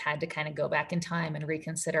 We've had to kind of go back in time and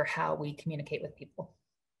reconsider how we communicate with people.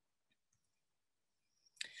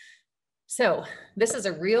 So this is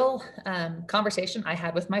a real conversation I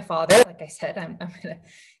had with my father. Like I said, I'm going to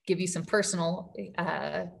give you some personal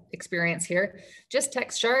experience here. Just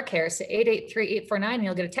text ShareCares to 883-849 and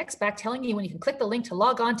you'll get a text back telling you when you can click the link to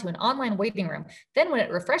log on to an online waiting room. Then when it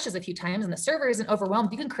refreshes a few times and the server isn't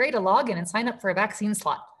overwhelmed, you can create a login and sign up for a vaccine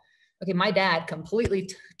slot. Okay, my dad completely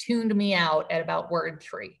tuned me out at about word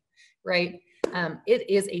 3, right? It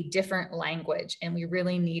is a different language and we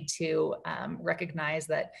really need to recognize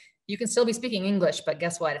that you can still be speaking English, but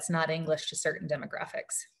guess what? It's not English to certain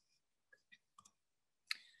demographics.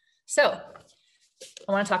 So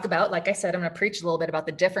I want to talk about, like I said, I'm going to preach a little bit about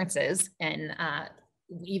the differences and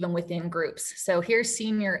even within groups. So here's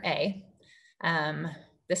Senior A.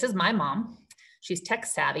 This is my mom. She's tech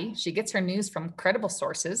savvy. She gets her news from credible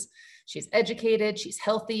sources. She's educated. She's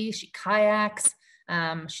healthy. She kayaks.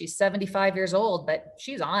 She's 75 years old, but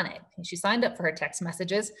she's on it. She signed up for her text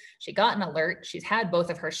messages. She got an alert. She's had both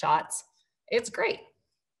of her shots. It's great.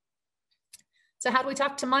 So how do we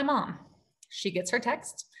talk to my mom? She gets her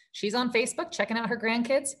texts. She's on Facebook checking out her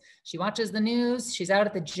grandkids. She watches the news. She's out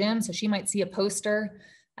at the gym, so she might see a poster.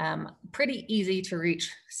 Pretty easy to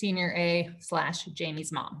reach Senior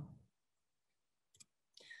A/Jamie's mom.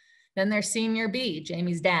 Then there's Senior B,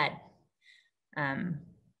 Jamie's dad.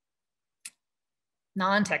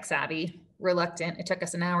 Non-tech savvy, reluctant. It took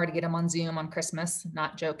us an hour to get him on Zoom on Christmas,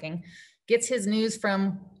 not joking. Gets his news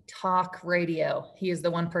from talk radio. He is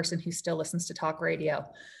the one person who still listens to talk radio.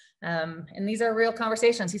 And these are real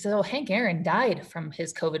conversations. He says, oh, Hank Aaron died from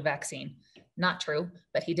his COVID vaccine. Not true,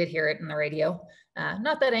 but he did hear it in the radio.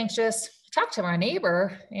 Not that anxious. Talked to our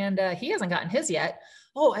neighbor and he hasn't gotten his yet.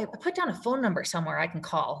 Oh, I put down a phone number somewhere I can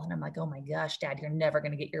call. And I'm like, oh my gosh, Dad, you're never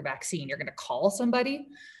going to get your vaccine. You're going to call somebody,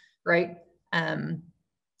 right?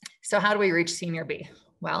 So how do we reach Senior B?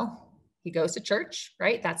 Well, he goes to church,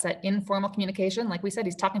 right? That's that informal communication. Like we said,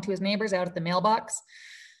 he's talking to his neighbors out at the mailbox.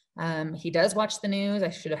 He does watch the news. I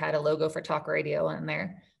should have had a logo for talk radio on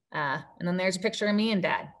there. And then there's a picture of me and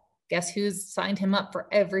Dad. Guess who's signed him up for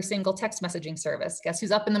every single text messaging service? Guess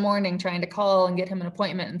who's up in the morning trying to call and get him an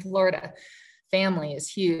appointment in Florida? Family is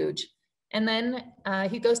huge. And then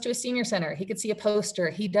he goes to a senior center. He could see a poster.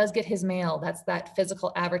 He does get his mail. That's that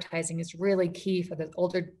physical advertising is really key for the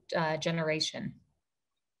older generation.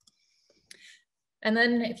 And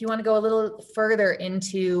then if you want to go a little further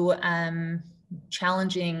into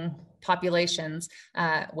challenging populations,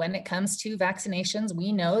 when it comes to vaccinations,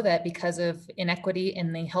 we know that because of inequity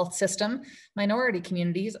in the health system, minority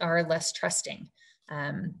communities are less trusting.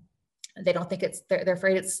 They don't think they're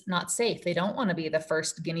afraid it's not safe. They don't want to be the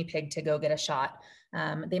first guinea pig to go get a shot.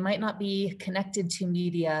 They might not be connected to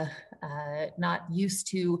media, not used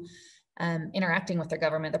to interacting with their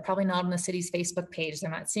government. They're probably not on the city's Facebook page.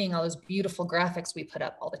 They're not seeing all those beautiful graphics we put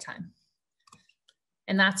up all the time.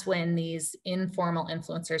 And that's when these informal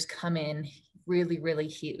influencers come in really, really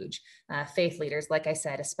huge. Faith leaders, like I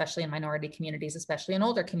said, especially in minority communities, especially in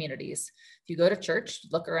older communities. If you go to church,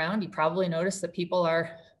 look around, you probably notice that people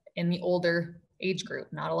are in the older age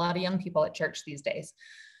group, not a lot of young people at church these days.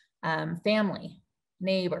 Family,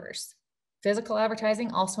 neighbors, physical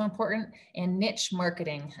advertising, also important, and niche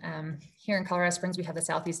marketing. Here in Colorado Springs, we have the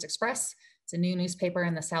Southeast Express. It's a new newspaper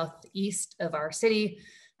in the southeast of our city.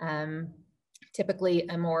 Typically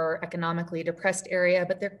a more economically depressed area,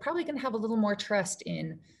 but they're probably going to have a little more trust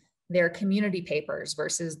in their community papers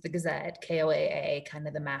versus the Gazette, KOAA, kind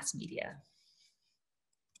of the mass media.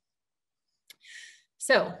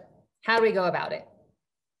 So how do we go about it?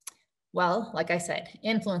 Well, like I said,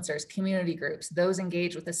 influencers, community groups, those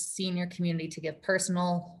engaged with the senior community to give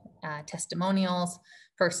personal testimonials,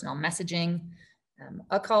 personal messaging,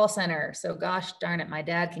 a call center. So gosh darn it, my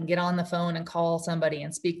dad can get on the phone and call somebody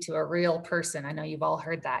and speak to a real person. I know you've all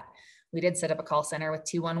heard that. We did set up a call center with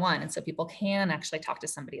 211. And so people can actually talk to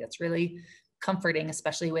somebody. That's really comforting,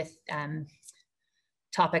 especially with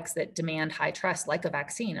topics that demand high trust, like a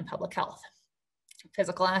vaccine and public health.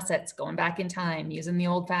 Physical assets, going back in time, using the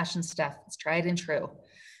old fashioned stuff. It's tried and true.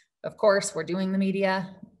 Of course, we're doing the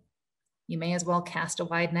media. You may as well cast a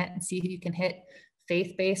wide net and see who you can hit.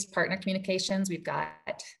 Faith-based partner communications. We've got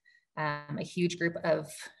a huge group of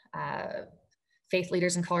faith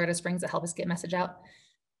leaders in Colorado Springs that help us get message out.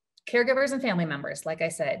 Caregivers and family members, like I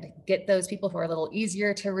said, get those people who are a little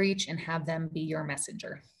easier to reach and have them be your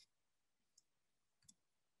messenger.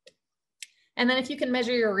 And then if you can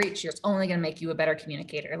measure your reach, it's only going to make you a better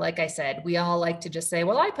communicator. Like I said, we all like to just say,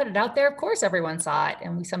 well, I put it out there. Of course, everyone saw it.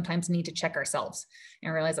 And we sometimes need to check ourselves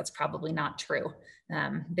and realize that's probably not true.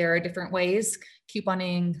 There are different ways,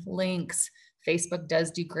 couponing, links. Facebook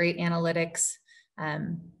does do great analytics.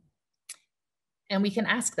 And we can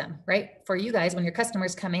ask them, right? For you guys, when your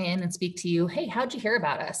customers come in and speak to you, hey, how'd you hear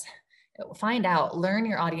about us? Find out, learn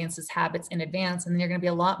your audience's habits in advance, and then you're going to be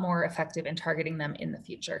a lot more effective in targeting them in the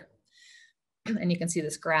future. And you can see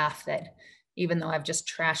this graph that even though I've just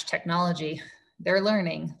trashed technology, they're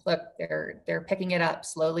learning. Look, they're picking it up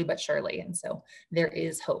slowly but surely. And so there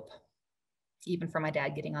is hope, even for my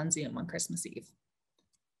dad getting on Zoom on Christmas Eve.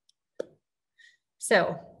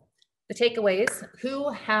 So the takeaways,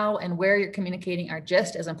 who, how, and where you're communicating are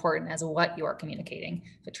just as important as what you are communicating.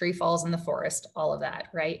 If a tree falls in the forest, all of that,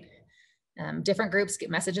 right? Different groups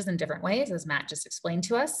get messages in different ways, as Matt just explained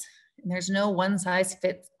to us. And there's no one size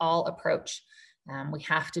fits all approach. We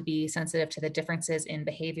have to be sensitive to the differences in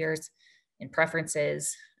behaviors, in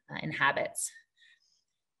preferences, in habits.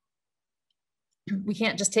 We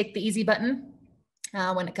can't just take the easy button.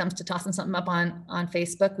 When it comes to tossing something up on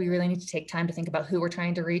Facebook, we really need to take time to think about who we're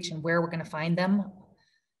trying to reach and where we're going to find them.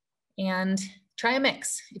 And try a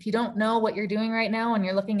mix. If you don't know what you're doing right now and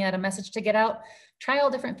you're looking at a message to get out, try all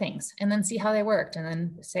different things and then see how they worked. And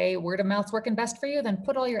then say word of mouth's working best for you, then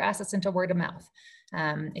put all your assets into word of mouth.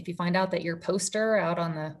 If you find out that your poster out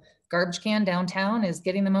on the garbage can downtown is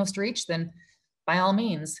getting the most reach, then by all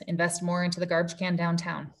means, invest more into the garbage can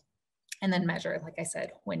downtown. And then measure, like I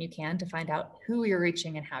said, when you can, to find out who you're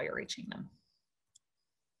reaching and how you're reaching them.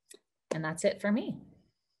 And that's it for me.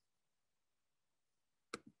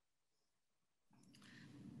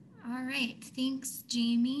 All right, thanks,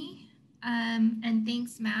 Jamie. And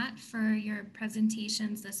thanks, Matt, for your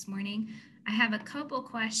presentations this morning. I have a couple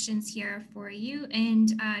questions here for you.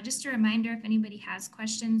 And just a reminder, if anybody has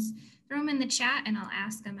questions, throw them in the chat and I'll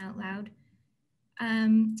ask them out loud.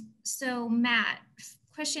 So Matt,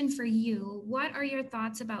 question for you. What are your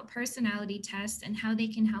thoughts about personality tests and how they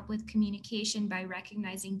can help with communication by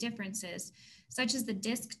recognizing differences, such as the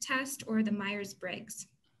DISC test or the Myers-Briggs?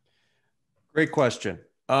 Great question.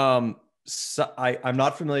 So I'm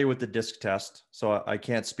not familiar with the DISC test, so I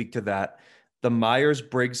can't speak to that. The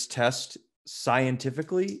Myers-Briggs test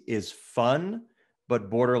scientifically is fun, but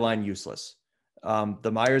borderline useless.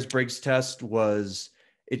 The Myers-Briggs test was,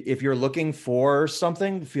 if you're looking for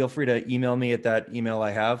something, feel free to email me at that email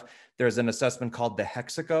I have. There's an assessment called the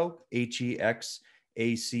Hexaco,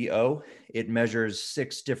 HEXACO. It measures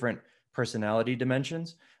 6 different personality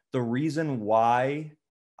dimensions. The reason why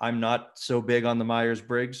I'm not so big on the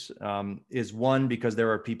Myers-Briggs is one, because there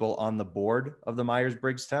are people on the board of the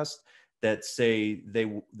Myers-Briggs test that say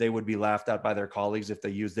they would be laughed at by their colleagues if they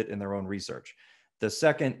used it in their own research. The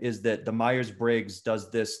second is that the Myers-Briggs does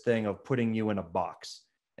this thing of putting you in a box,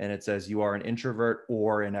 and it says you are an introvert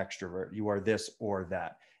or an extrovert. You are this or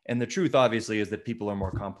that. And the truth, obviously, is that people are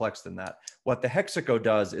more complex than that. What the Hexaco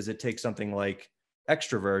does is it takes something like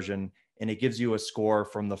extroversion and it gives you a score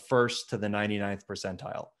from the 1st to the 99th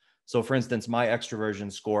percentile. So for instance, my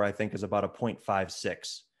extroversion score, I think, is about a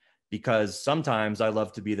 0.56, because sometimes I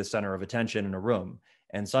love to be the center of attention in a room.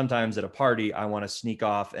 And sometimes at a party, I want to sneak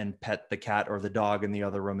off and pet the cat or the dog in the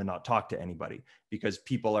other room and not talk to anybody, because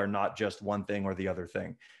people are not just one thing or the other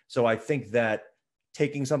thing. So I think that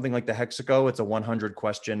taking something like the Hexaco, it's a 100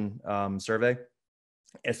 question survey,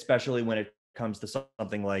 especially when it comes to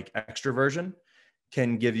something like extroversion,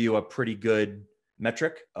 can give you a pretty good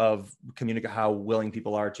metric of how willing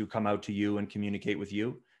people are to come out to you and communicate with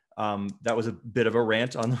you. That was a bit of a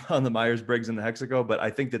rant on the Myers-Briggs and the Hexaco, but I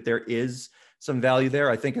think that there is some value there.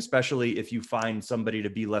 I think especially if you find somebody to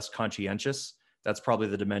be less conscientious, that's probably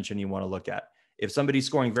the dimension you want to look at. If somebody's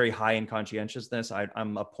scoring very high in conscientiousness,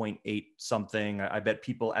 I'm a 0.8 something. I bet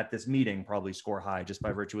people at this meeting probably score high just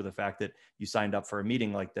by virtue of the fact that you signed up for a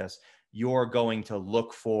meeting like this. You're going to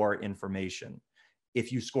look for information.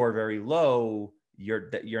 If you score very low,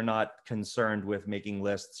 you're not concerned with making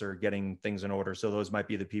lists or getting things in order. So those might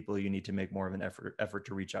be the people you need to make more of an effort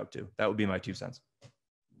to reach out to. That would be my 2 cents.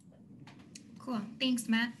 Cool. Thanks,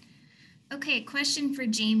 Matt. Okay, question for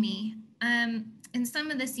Jamie. And some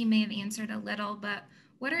of this you may have answered a little, but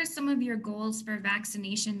what are some of your goals for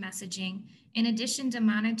vaccination messaging? In addition to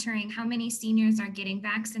monitoring how many seniors are getting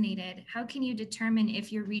vaccinated, how can you determine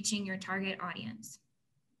if you're reaching your target audience?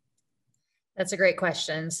 That's a great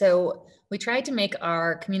question. So we tried to make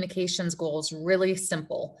our communications goals really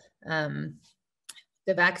simple. The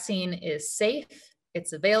vaccine is safe,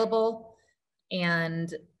 it's available,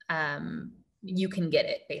 and you can get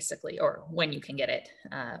it basically, or when you can get it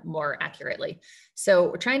more accurately. So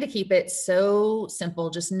we're trying to keep it so simple,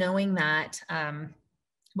 just knowing that,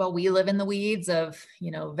 well, we live in the weeds of,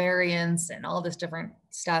 variants and all this different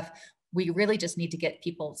stuff. We really just need to get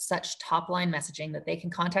people such top line messaging that they can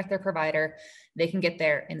contact their provider, they can get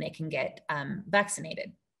there, and they can get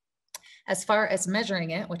vaccinated. As far as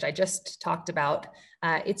measuring it, which I just talked about,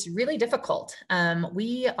 it's really difficult.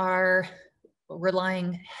 We are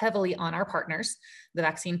relying heavily on our partners, the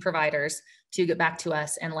vaccine providers, to get back to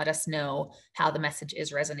us and let us know how the message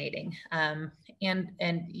is resonating. And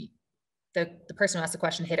the person who asked the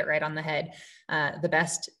question hit it right on the head. The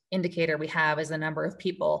best indicator we have is the number of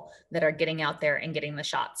people that are getting out there and getting the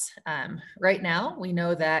shots. Right now, we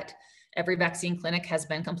know that every vaccine clinic has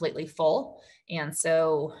been completely full. And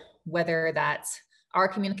so whether that's our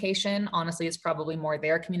communication, honestly, it's probably more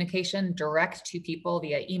their communication direct to people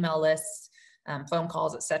via email lists, phone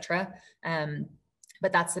calls, et cetera.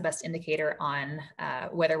 but that's the best indicator on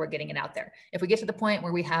whether we're getting it out there. If we get to the point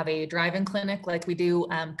where we have a drive-in clinic like we do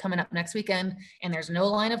coming up next weekend and there's no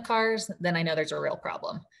line of cars, then I know there's a real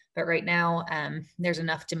problem. But right now, there's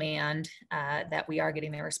enough demand that we are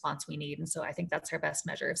getting the response we need. And so I think that's our best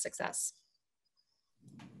measure of success.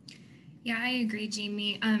 Yeah, I agree,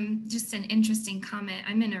 Jamie. Just an interesting comment.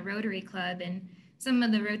 I'm in a Rotary Club, and some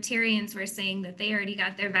of the Rotarians were saying that they already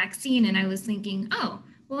got their vaccine. And I was thinking, oh,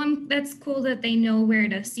 well, that's cool that they know where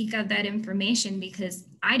to seek out that information, because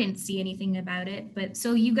I didn't see anything about it. But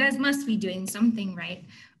so you guys must be doing something right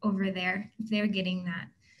over there if they're getting that.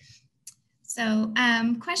 So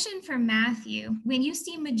question for Matthew, when you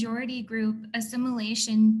see majority group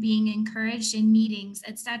assimilation being encouraged in meetings,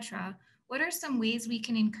 etc., what are some ways we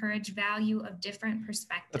can encourage value of different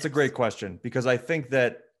perspectives? That's a great question, because I think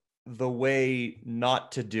that the way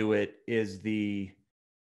not to do it is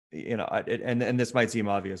and this might seem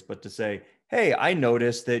obvious, but to say, hey, I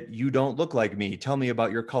noticed that you don't look like me. Tell me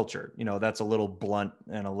about your culture. That's a little blunt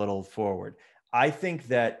and a little forward. I think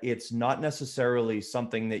that it's not necessarily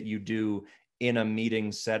something that you do in a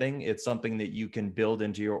meeting setting. It's something that you can build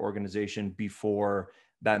into your organization before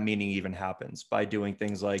that meeting even happens, by doing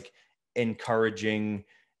things like encouraging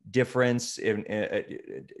difference.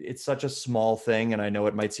 It's such a small thing, and I know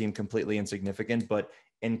it might seem completely insignificant, but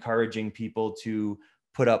encouraging people to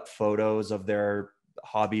put up photos of their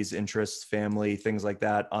hobbies, interests, family, things like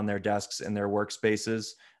that on their desks in their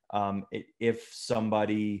workspaces. If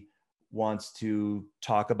somebody wants to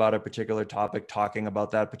talk about a particular topic, talking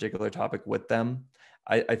about that particular topic with them.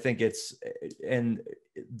 I think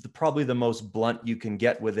probably the most blunt you can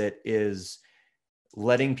get with it is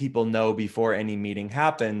letting people know before any meeting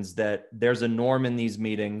happens that there's a norm in these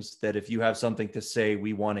meetings, that if you have something to say,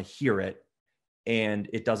 we want to hear it, and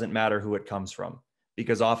it doesn't matter who it comes from.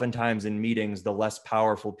 Because oftentimes in meetings, the less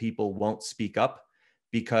powerful people won't speak up,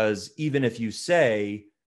 because even if you say,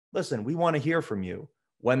 listen, we want to hear from you,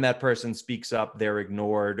 when that person speaks up, they're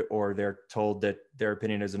ignored, or they're told that their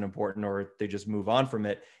opinion isn't important, or they just move on from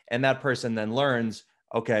it. And that person then learns,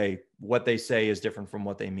 okay, what they say is different from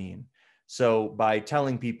what they mean. So by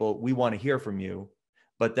telling people, we want to hear from you,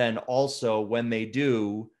 but then also when they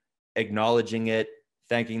do, acknowledging it,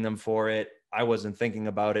 thanking them for it. I wasn't thinking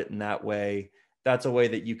about it in that way. That's a way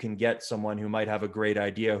that you can get someone who might have a great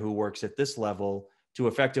idea who works at this level to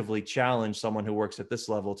effectively challenge someone who works at this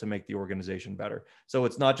level to make the organization better. So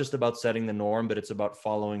it's not just about setting the norm, but it's about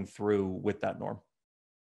following through with that norm.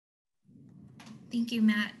 Thank you,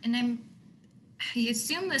 Matt. And I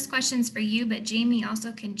assume this question's for you, but Jamie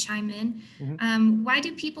also can chime in. Mm-hmm. Why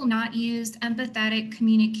do people not use empathetic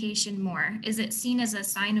communication more? Is it seen as a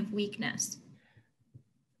sign of weakness?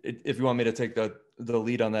 If you want me to take the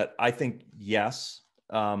lead on that, I think yes.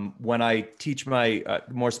 When I teach my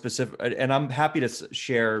more specific, and I'm happy to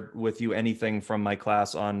share with you anything from my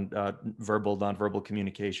class on nonverbal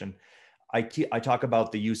communication, I talk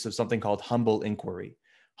about the use of something called humble inquiry.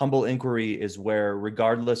 Humble inquiry is where,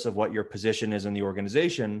 regardless of what your position is in the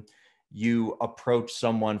organization, you approach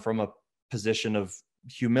someone from a position of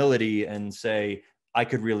humility and say, I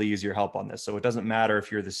could really use your help on this. So it doesn't matter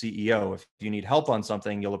if you're the CEO. If you need help on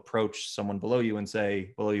something, you'll approach someone below you and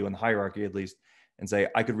say, below you in the hierarchy at least, and say,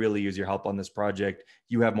 I could really use your help on this project.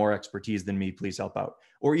 You have more expertise than me, please help out.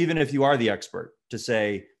 Or even if you are the expert, to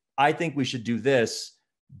say, I think we should do this,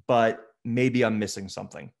 but maybe I'm missing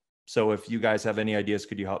something. So if you guys have any ideas,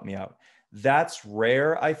 could you help me out? That's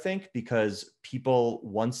rare, I think, because people,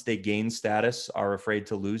 once they gain status, are afraid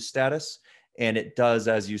to lose status. And it does,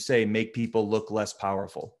 as you say, make people look less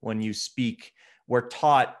powerful. When you speak, we're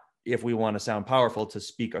taught, if we want to sound powerful, to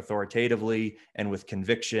speak authoritatively and with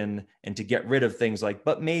conviction, and to get rid of things like,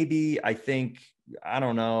 but maybe, I think, I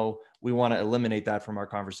don't know, we want to eliminate that from our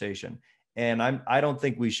conversation. And I don't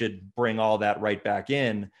think we should bring all that right back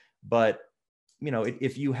in. But,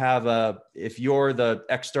 if you're the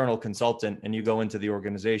external consultant and you go into the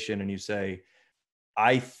organization and you say,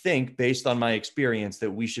 I think based on my experience that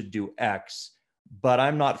we should do X, but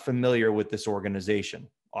I'm not familiar with this organization.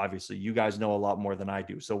 Obviously, you guys know a lot more than I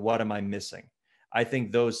do. So what am I missing? I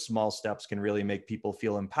think those small steps can really make people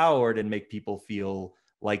feel empowered and make people feel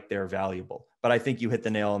like they're valuable. But I think you hit the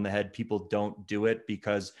nail on the head. People don't do it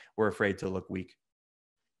because we're afraid to look weak.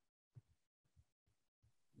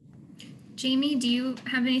 Jamie, do you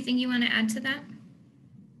have anything you want to add to that?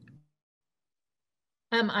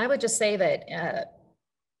 I would just say that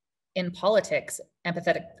in politics,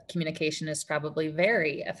 empathetic communication is probably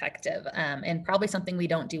very effective, and probably something we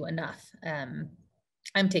don't do enough.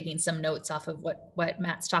 I'm taking some notes off of what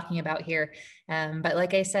Matt's talking about here. But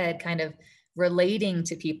like I said, kind of relating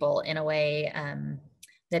to people in a way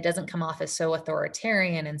that doesn't come off as so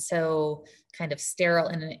authoritarian and so kind of sterile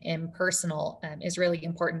and impersonal is really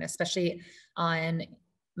important, especially on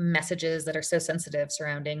messages that are so sensitive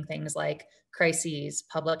surrounding things like crises,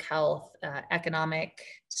 public health, economic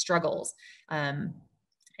struggles.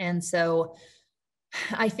 And so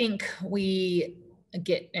I think we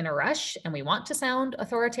get in a rush and we want to sound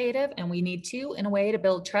authoritative, and we need to in a way to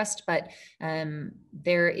build trust, but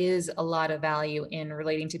there is a lot of value in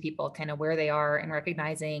relating to people kind of where they are and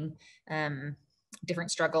recognizing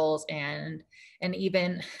different struggles. And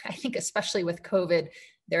even I think especially with COVID,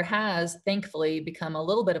 there has thankfully become a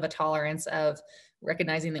little bit of a tolerance of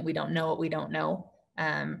recognizing that we don't know what we don't know,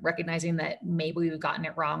 recognizing that maybe we've gotten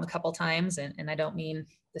it wrong a couple times. And I don't mean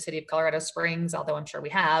the city of Colorado Springs, although I'm sure we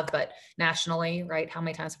have, but nationally, right? How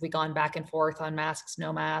many times have we gone back and forth on masks,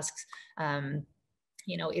 no masks?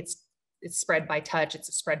 You know, it's spread by touch,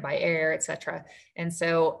 it's spread by air, et cetera. And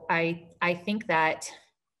so I think that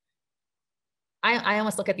I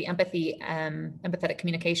almost look at the empathetic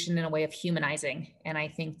communication in a way of humanizing. And I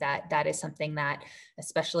think that that is something that,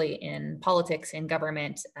 especially in politics and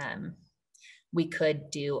government, we could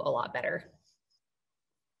do a lot better.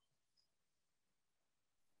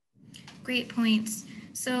 Great points.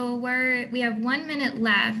 So we have 1 minute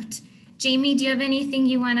left. Jamie, do you have anything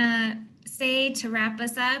you want to say to wrap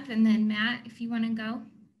us up? And then Matt, if you want to go.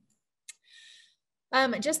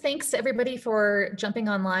 Just thanks everybody for jumping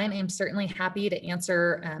online. I'm certainly happy to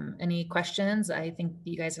answer any questions. I think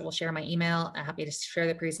you guys will share my email. I'm happy to share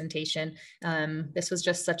the presentation. This was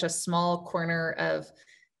just such a small corner of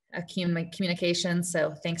communication.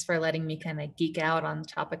 So thanks for letting me kind of geek out on the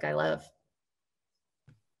topic I love.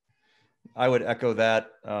 I would echo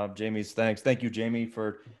that, Jamie's thanks. Thank you, Jamie,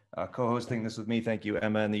 for co-hosting this with me. Thank you,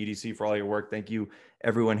 Emma and the EDC, for all your work. Thank you,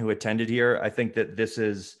 everyone who attended here. I think that this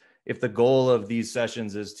is, if the goal of these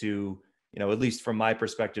sessions is to, you know, at least from my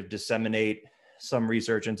perspective, disseminate some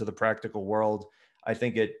research into the practical world, I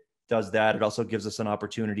think it does that. It also gives us an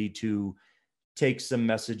opportunity to take some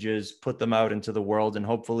messages, put them out into the world, and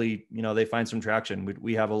hopefully, you know, they find some traction.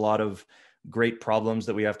 We have a lot of great problems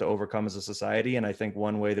that we have to overcome as a society. And I think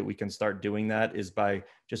one way that we can start doing that is by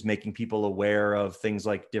just making people aware of things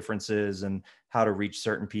like differences and how to reach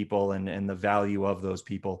certain people and the value of those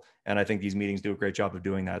people. And I think these meetings do a great job of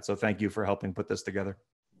doing that. So thank you for helping put this together.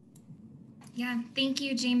 Yeah, thank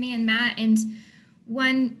you, Jamie and Matt. And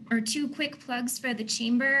 1 or 2 quick plugs for the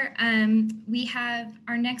chamber. We have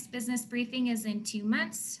our next business briefing is in 2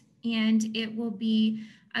 months, and it will be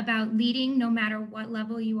about leading no matter what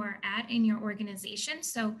level you are at in your organization.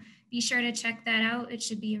 So be sure to check that out. It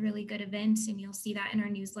should be a really good event, and you'll see that in our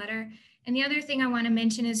newsletter. And the other thing I want to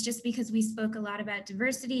mention is, just because we spoke a lot about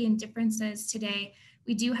diversity and differences today,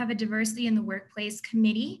 we do have a diversity in the workplace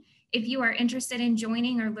committee. If you are interested in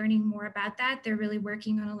joining or learning more about that, they're really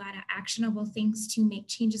working on a lot of actionable things to make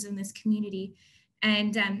changes in this community.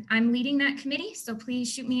 And I'm leading that committee, so please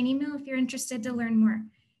shoot me an email if you're interested to learn more.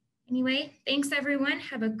 Anyway, thanks everyone.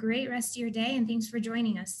 Have a great rest of your day, and thanks for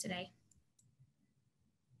joining us today.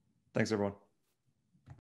 Thanks, everyone.